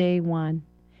from day one,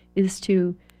 is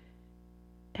to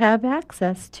have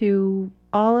access to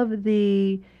all of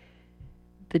the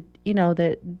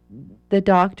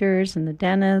doctors and the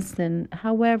dentists, and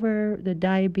however the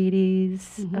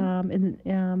diabetes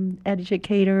and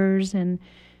educators, and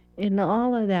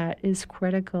all of that is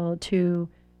critical to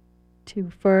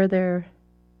further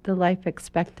the life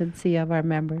expectancy of our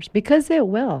members, because it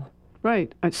will.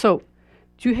 Right. So,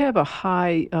 do you have a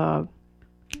high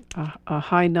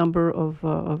number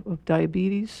of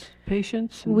diabetes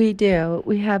patients? We do.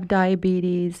 We have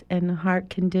diabetes and heart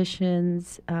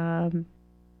conditions,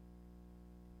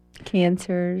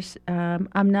 cancers.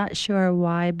 I'm not sure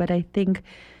why, but I think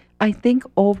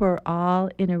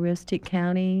overall in Aroostook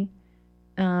County,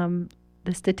 the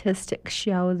statistics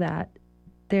show that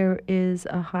there is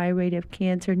a high rate of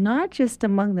cancer, not just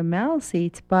among the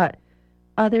Maliseets, but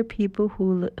other people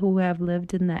who have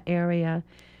lived in that area.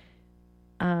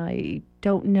 I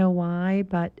don't know why,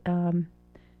 but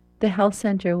the health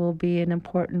center will be an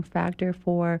important factor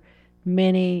for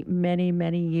many, many,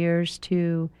 many years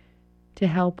to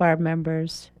help our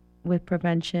members with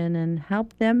prevention and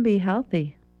help them be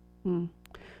healthy.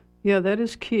 Yeah, that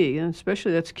is key, and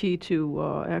especially that's key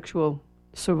to actual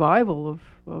survival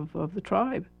of the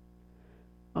tribe.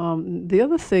 The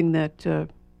other thing that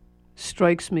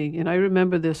strikes me, and I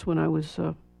remember this when I was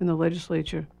in the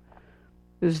legislature,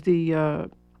 is the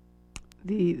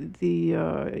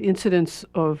incidents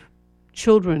of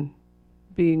children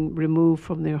being removed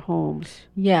from their homes.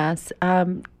 Yes.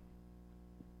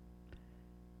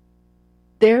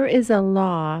 There is a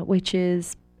law which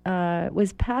was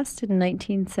passed in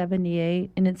 1978,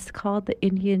 and it's called the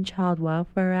Indian Child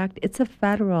Welfare Act. It's a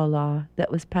federal law that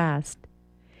was passed.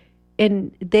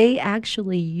 And they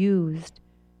actually used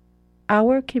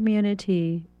our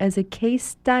community as a case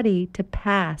study to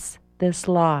pass this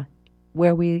law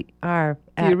where we are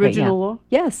at the original right now. law?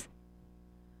 Yes.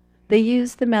 They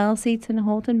used the Maliseets in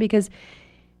Houlton because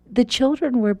the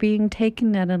children were being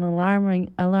taken at an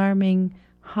alarming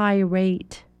high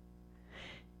rate.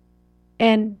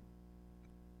 And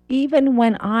even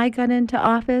when I got into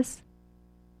office,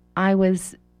 I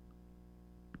was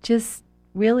just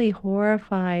really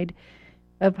horrified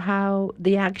of how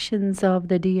the actions of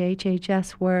the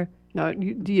DHHS were.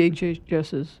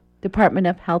 DHHS's Department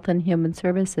of Health and Human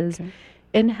Services, okay.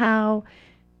 And how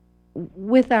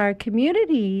with our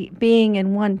community being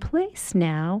in one place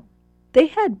now, they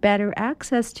had better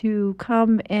access to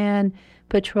come and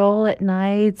patrol at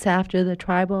nights after the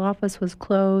tribal office was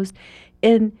closed,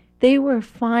 and they were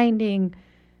finding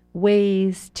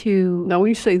ways to... Now, when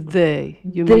you say they,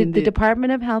 you mean... The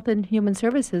Department of Health and Human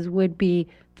Services would be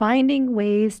finding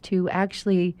ways to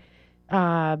actually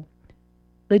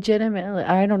legitimately...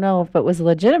 I don't know if it was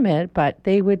legitimate, but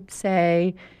they would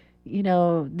say,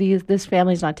 this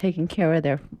family's not taking care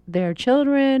of their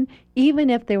children. Even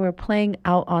if they were playing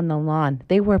out on the lawn,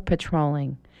 they were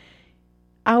patrolling.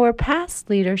 Our past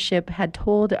leadership had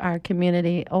told our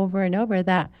community over and over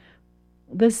that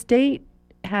the state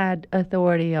had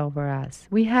authority over us.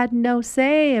 We had no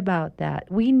say about that.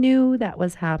 We knew that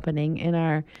was happening in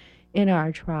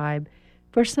our tribe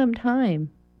for some time,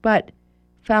 but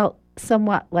felt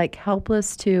somewhat like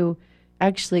helpless to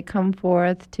actually come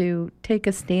forth to take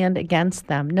a stand against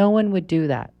them. No one would do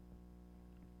that.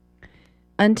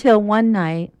 Until one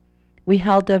night, we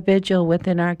held a vigil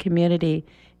within our community,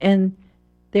 and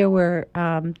there were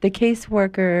the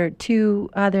caseworker, two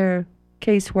other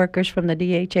caseworkers from the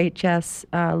DHHS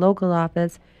local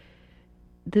office,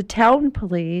 the town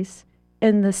police,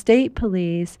 and the state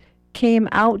police came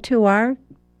out to our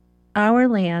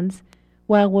lands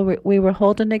while we were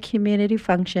holding a community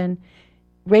function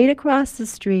right across the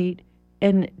street,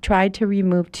 and tried to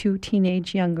remove 2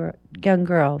 teenage young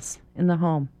girls in the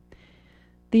home.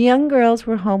 The young girls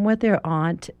were home with their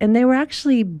aunt, and they were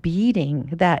actually beading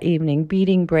that evening,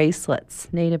 beading bracelets,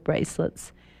 native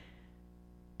bracelets.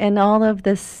 And all of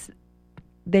this,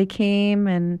 they came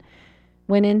and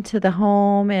went into the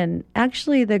home, and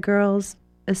actually the girls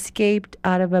escaped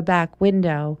out of a back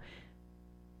window.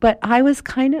 But I was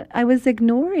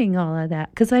ignoring all of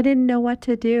that because I didn't know what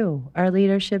to do. Our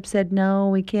leadership said, no,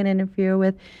 we can't interfere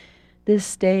with this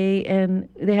state, and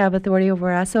they have authority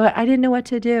over us. So I didn't know what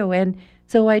to do. And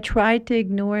so I tried to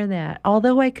ignore that,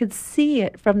 although I could see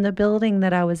it from the building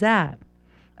that I was at.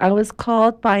 I was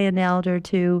called by an elder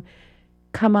to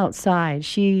come outside.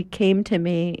 She came to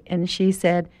me and she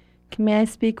said, may I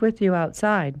speak with you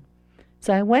outside?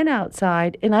 So I went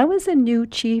outside, and I was a new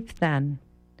chief then.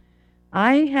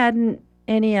 I hadn't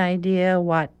any idea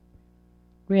what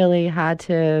really had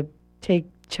to take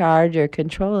charge or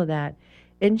control of that.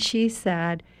 And she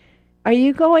said, are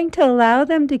you going to allow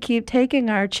them to keep taking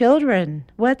our children?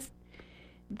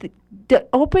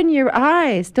 Open your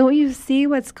eyes. Don't you see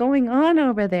what's going on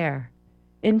over there?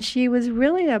 And she was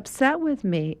really upset with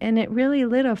me, and it really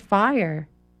lit a fire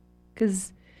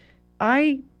because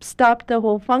I stopped the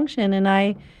whole function, and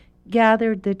I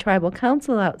gathered the tribal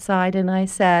council outside, and I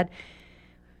said,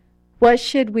 what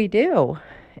should we do?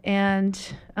 And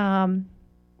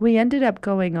we ended up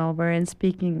going over and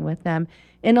speaking with them.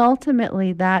 And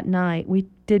ultimately that night, we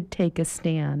did take a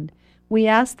stand. We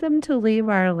asked them to leave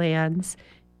our lands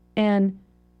and,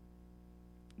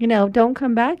 don't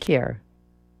come back here.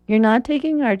 You're not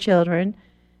taking our children.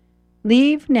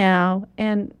 Leave now.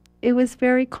 And it was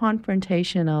very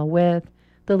confrontational with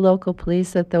the local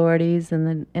police authorities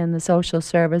and the social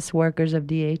service workers of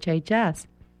DHHS.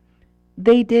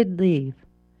 They did leave.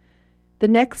 The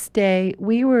next day,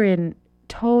 we were in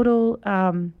total,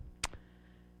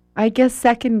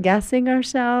 second guessing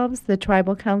ourselves. The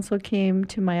tribal council came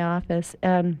to my office,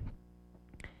 and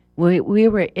we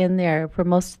were in there for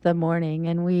most of the morning,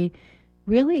 and we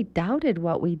really doubted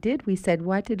what we did. We said,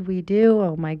 what did we do?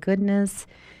 Oh, my goodness.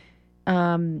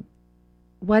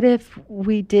 What if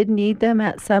we did need them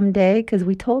at some day? Because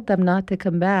we told them not to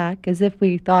come back, as if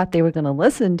we thought they were going to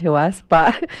listen to us.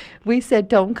 But we said,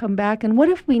 don't come back. And what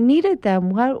if we needed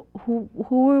them? Who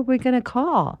were we going to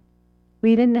call?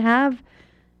 We didn't have,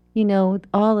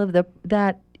 all of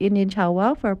that Indian Child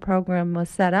Welfare Program was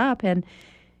set up. And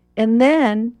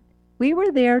then we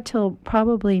were there till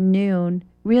probably noon,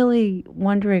 really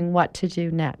wondering what to do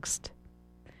next.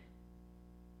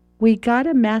 We got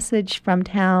a message from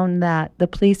town that the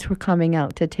police were coming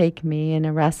out to take me and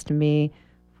arrest me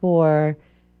for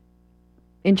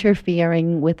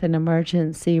interfering with an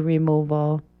emergency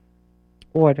removal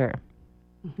order.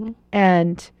 Mm-hmm.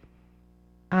 And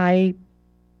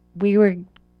we were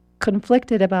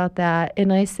conflicted about that.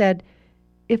 And I said,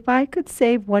 if I could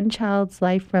save one child's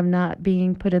life from not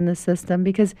being put in the system,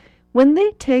 because when they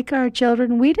take our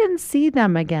children, we didn't see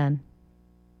them again.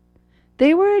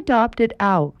 They were adopted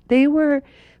out. They were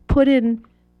put in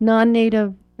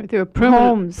non-native They were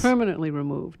homes. Permanently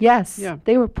removed. Yes, yeah.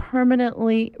 They were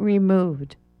permanently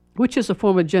removed. Which is a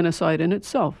form of genocide in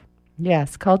itself.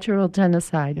 Yes, cultural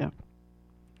genocide. Yeah.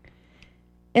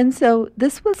 And so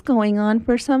this was going on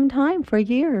for some time, for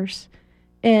years.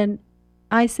 And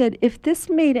I said, if this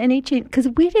made any change, because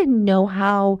we didn't know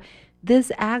how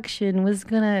this action was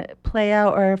going to play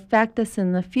out or affect us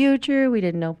in the future. We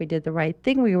didn't know if we did the right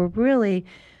thing. We were really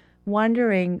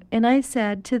wondering. And I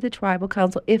said to the tribal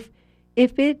council, if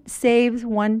it saves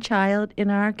one child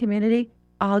in our community,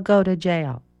 I'll go to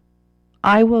jail.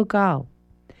 I will go.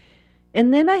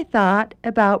 And then I thought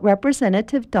about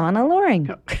Representative Donna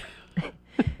Loring.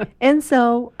 And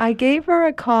so I gave her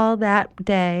a call that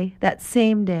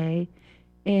same day,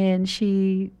 and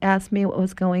she asked me what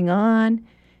was going on.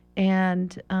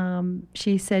 And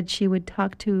she said she would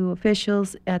talk to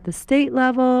officials at the state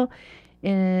level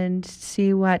and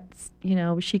see what,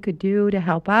 she could do to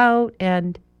help out.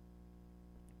 And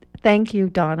thank you,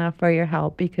 Donna, for your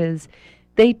help, because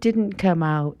they didn't come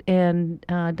out. And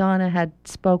Donna had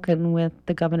spoken with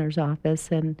the governor's office,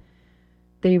 and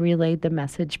they relayed the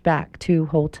message back to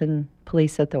Houlton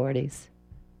police authorities.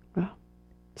 Well,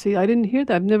 see, I didn't hear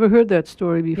that. I've never heard that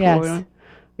story before. Yes.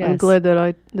 I'm glad that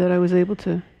I was able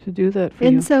to do that for you.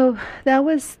 And so that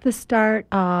was the start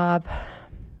of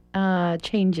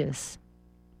changes.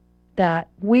 That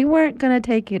we weren't going to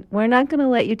take it. We're not going to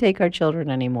let you take our children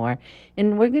anymore.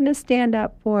 And we're going to stand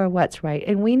up for what's right.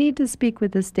 And we need to speak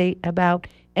with the state about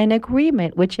an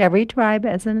agreement, which every tribe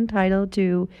is entitled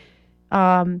to,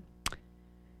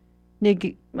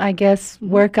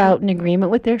 work out an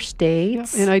agreement with their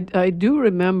states. Yeah. And I do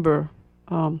remember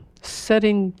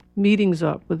setting meetings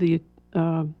up with the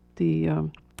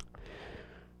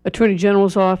Attorney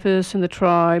General's office and the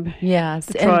tribe. Yes.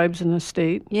 The tribes and the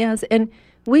state. Yes, and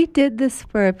we did this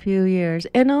for a few years.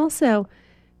 And also,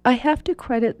 I have to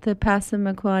credit the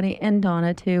Passamaquoddy and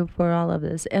Donna, too, for all of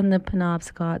this, and the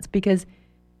Penobscots, because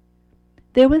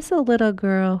there was a little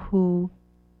girl who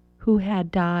had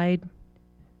died.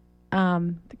 I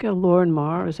think Lauren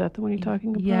Marr, is that the one you're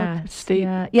talking about? Yes. State?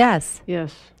 Yeah, yes.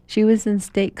 Yes. She was in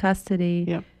state custody.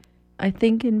 Yep. I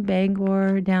think in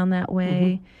Bangor, down that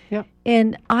way. Mm-hmm. Yep.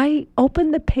 And I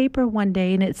opened the paper one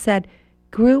day, and it said,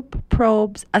 Group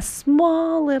probes, a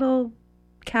small little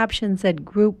caption said,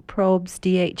 Group probes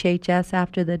DHHS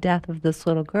after the death of this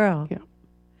little girl. Yeah.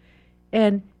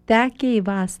 And that gave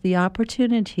us the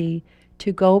opportunity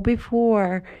to go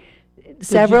before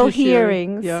several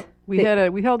hearings. Yeah. We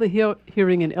held a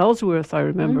hearing in Ellsworth, I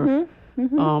remember.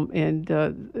 Mm-hmm, mm-hmm. And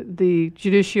the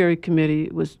Judiciary Committee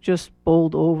was just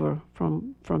bowled over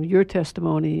from your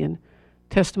testimony and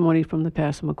testimony from the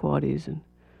Passamaquoddies. And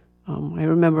I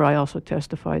remember I also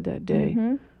testified that day.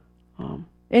 Mm-hmm.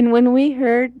 And when we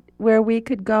heard where we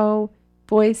could go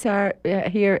voice our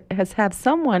have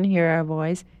someone hear our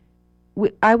voice,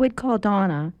 I would call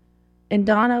Donna, and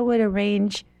Donna would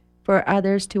arrange for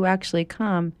others to actually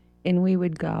come, and we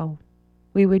would go.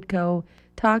 We would go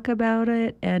talk about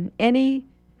it, and any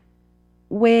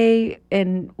way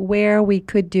and where we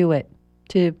could do it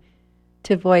to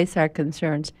voice our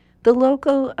concerns. The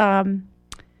local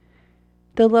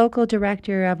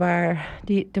director of our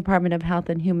Department of Health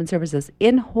and Human Services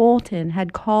in Holton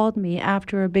had called me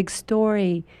after a big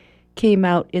story came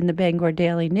out in the Bangor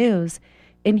Daily News,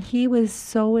 and he was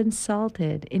so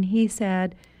insulted, and he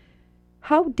said,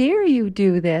 "How dare you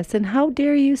do this, and how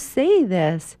dare you say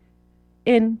this?"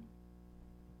 And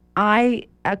I,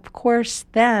 of course,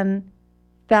 then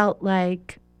felt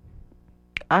like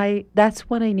that's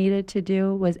what I needed to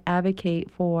do, was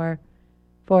advocate for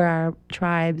our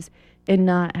tribes and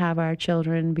not have our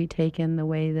children be taken the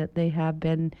way that they have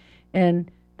been. And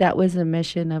that was a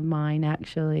mission of mine,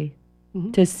 actually,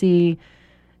 to see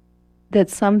that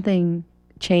something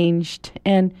changed.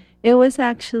 And it was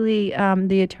actually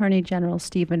the Attorney General,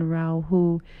 Stephen Rowe,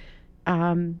 who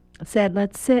said,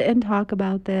 let's sit and talk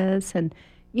about this, and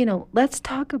let's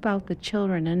talk about the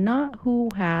children and not who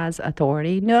has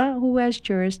authority, not who has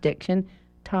jurisdiction.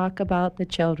 Talk about the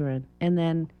children. And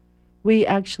then we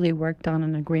actually worked on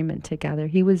an agreement together.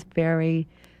 He was very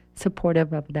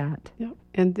supportive of that. Yeah.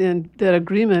 And then that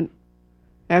agreement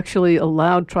actually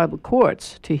allowed tribal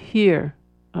courts to hear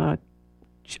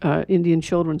Indian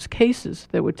children's cases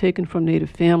that were taken from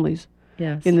Native families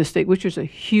in the state, which is a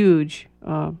huge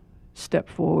step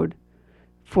forward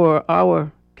for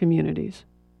our communities.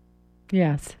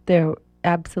 Yes, there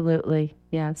absolutely.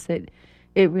 Yes, it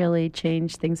really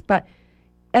changed things. But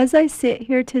as I sit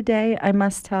here today, I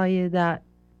must tell you that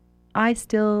I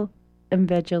still am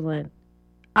vigilant.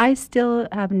 I still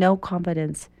have no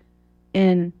confidence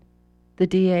in the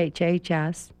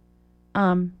DHHS.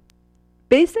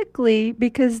 Basically,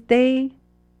 because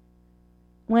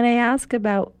when I ask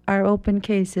about our open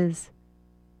cases,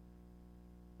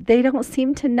 they don't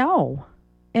seem to know.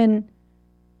 And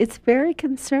it's very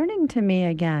concerning to me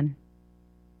again.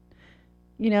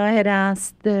 I had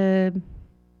asked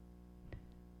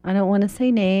I don't want to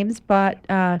say names, but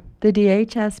the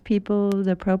DHS people,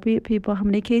 the appropriate people, how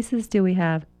many cases do we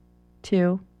have?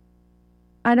 2.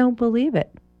 I don't believe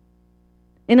it.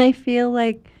 And I feel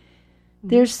like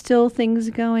there's still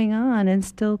things going on and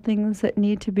still things that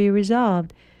need to be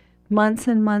resolved. Months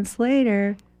and months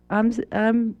later,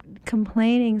 I'm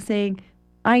complaining, saying,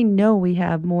 I know we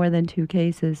have more than 2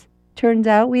 cases. Turns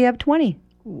out we have 20.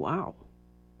 Wow.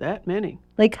 That many.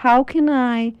 Like, how can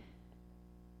I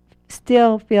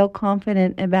still feel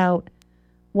confident about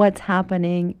what's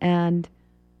happening? And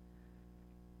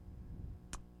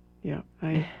yeah,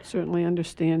 I certainly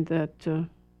understand that.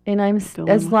 And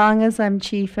as long as I'm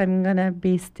chief, I'm going to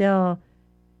be still.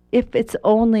 If it's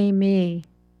only me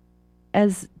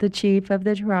as the chief of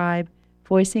the tribe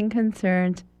voicing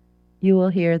concerns, you will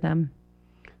hear them.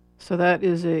 So that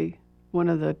is one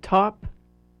of the top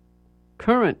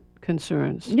current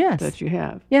concerns that you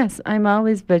have. Yes, I'm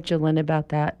always vigilant about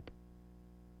that.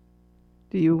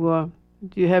 Do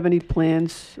you have any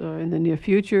plans in the near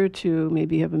future to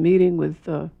maybe have a meeting with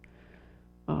the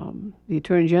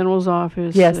Attorney General's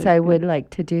office? Yes, I would like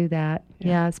to do that.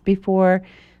 Yeah. Yes, before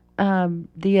the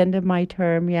end of my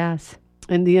term. Yes.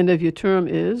 And the end of your term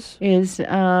is?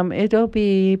 It'll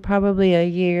be probably a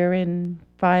year and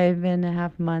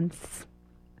 5.5 months.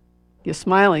 You're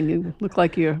smiling. You look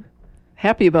like you're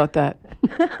happy about that.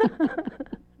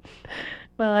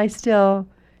 Well, I still,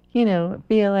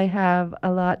 feel I have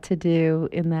a lot to do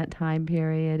in that time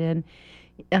period. And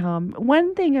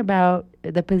one thing about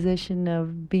the position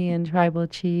of being tribal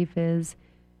chief is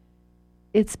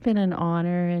it's been an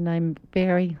honor, and I'm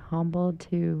very humbled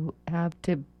to have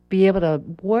to be able to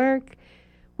work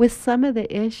with some of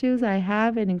the issues I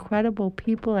have and incredible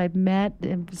people I've met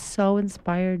have so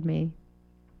inspired me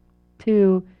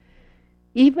to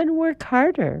even work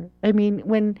harder. I mean,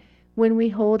 when we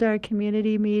hold our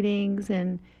community meetings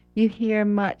and you hear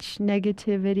much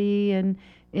negativity and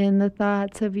in the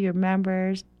thoughts of your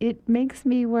members, it makes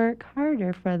me work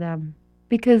harder for them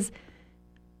because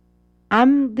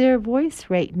I'm their voice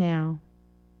right now.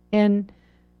 And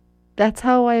that's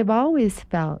how I've always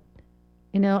felt.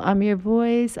 I'm your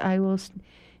voice. I will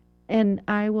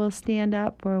stand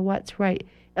up for what's right.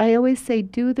 I always say,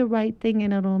 do the right thing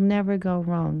and it'll never go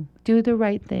wrong. Do the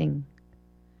right thing.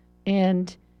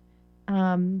 And,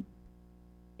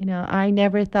 I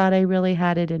never thought I really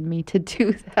had it in me to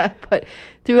do that. But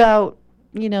throughout,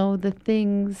 the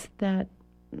things that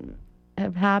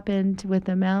have happened with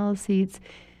the Maliseets,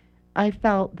 I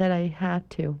felt that I had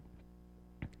to.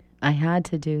 I had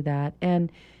to do that.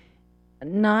 And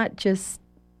not just,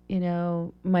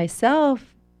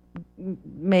 myself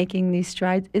making these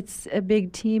strides. It's a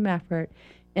big team effort.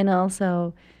 And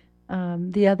also,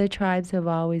 the other tribes have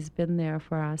always been there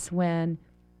for us. When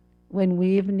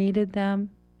we've needed them,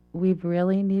 we've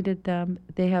really needed them,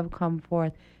 they have come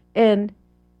forth. And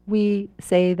we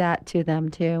say that to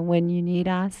them too. When you need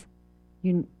us,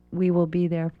 we will be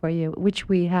there for you, which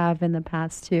we have in the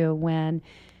past too, when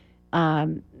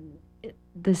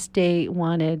the state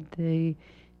wanted the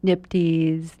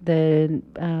NPDES, the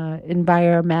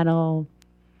environmental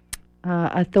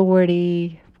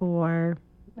authority for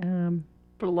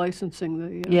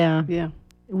licensing. Yeah.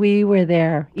 We were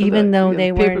there, even though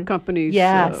they paper weren't. Companies.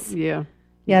 Yes.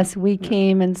 Yes, we Yeah.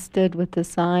 came and stood with the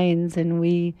signs, and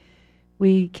we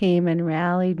came and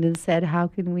rallied and said, how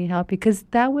can we help? Because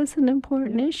that was an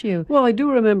important issue. Well, I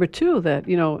do remember, too, that,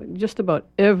 just about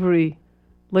every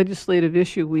legislative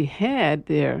issue we had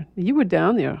there, you were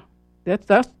down there.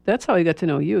 That's how I got to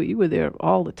know you. You were there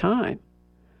all the time.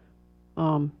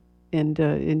 And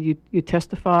you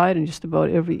testified in just about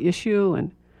every issue,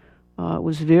 and it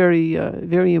was very,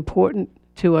 very important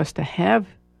to us to have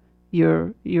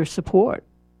your support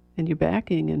and your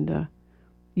backing, and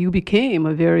you became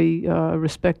a very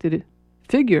respected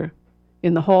figure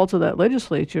in the halls of that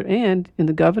legislature and in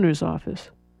the governor's office.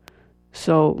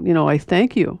 So, I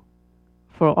thank you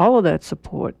for all of that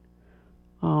support.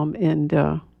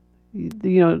 The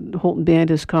Holton Band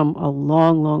has come a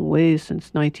long, long ways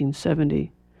since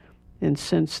 1970, and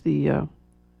since the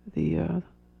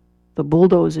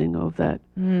bulldozing of that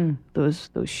those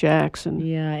shacks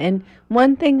and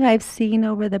one thing I've seen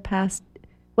over the past,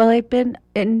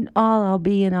 I'll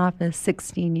be in office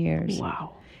 16 years.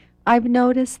 Wow. I've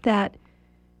noticed that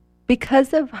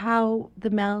because of how the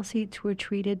Maliseets were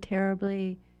treated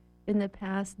terribly in the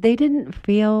past, they didn't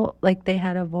feel like they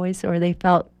had a voice, or they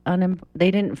felt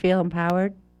they didn't feel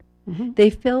empowered. Mm-hmm.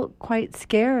 They felt quite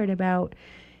scared about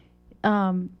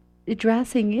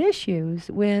addressing issues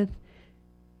with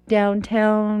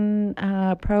downtown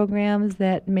programs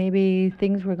that maybe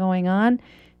things were going on.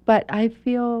 But I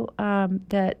feel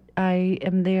that I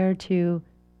am there to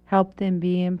help them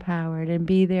be empowered and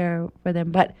be there for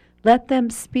them. But let them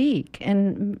speak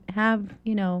and have,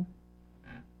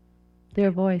 their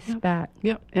voice back.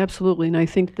 Yeah, absolutely. And I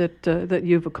think that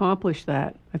you've accomplished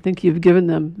that. I think you've given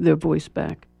them their voice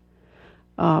back.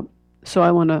 So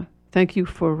I want to thank you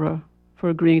for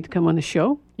agreeing to come on the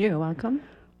show. You're welcome.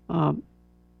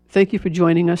 Thank you for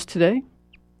joining us today.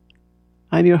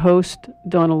 I'm your host,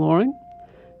 Donna Loring.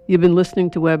 You've been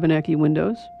listening to Wabanaki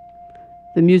Windows.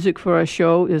 The music for our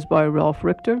show is by Ralph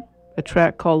Richter, a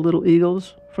track called Little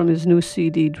Eagles from his new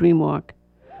CD, Dreamwalk.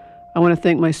 I want to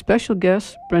thank my special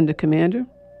guest, Brenda Commander,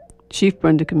 Chief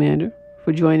Brenda Commander,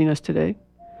 for joining us today,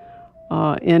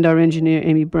 and our engineer,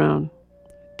 Amy Brown.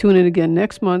 Tune in again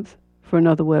next month for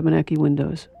another Wabanaki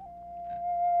Windows.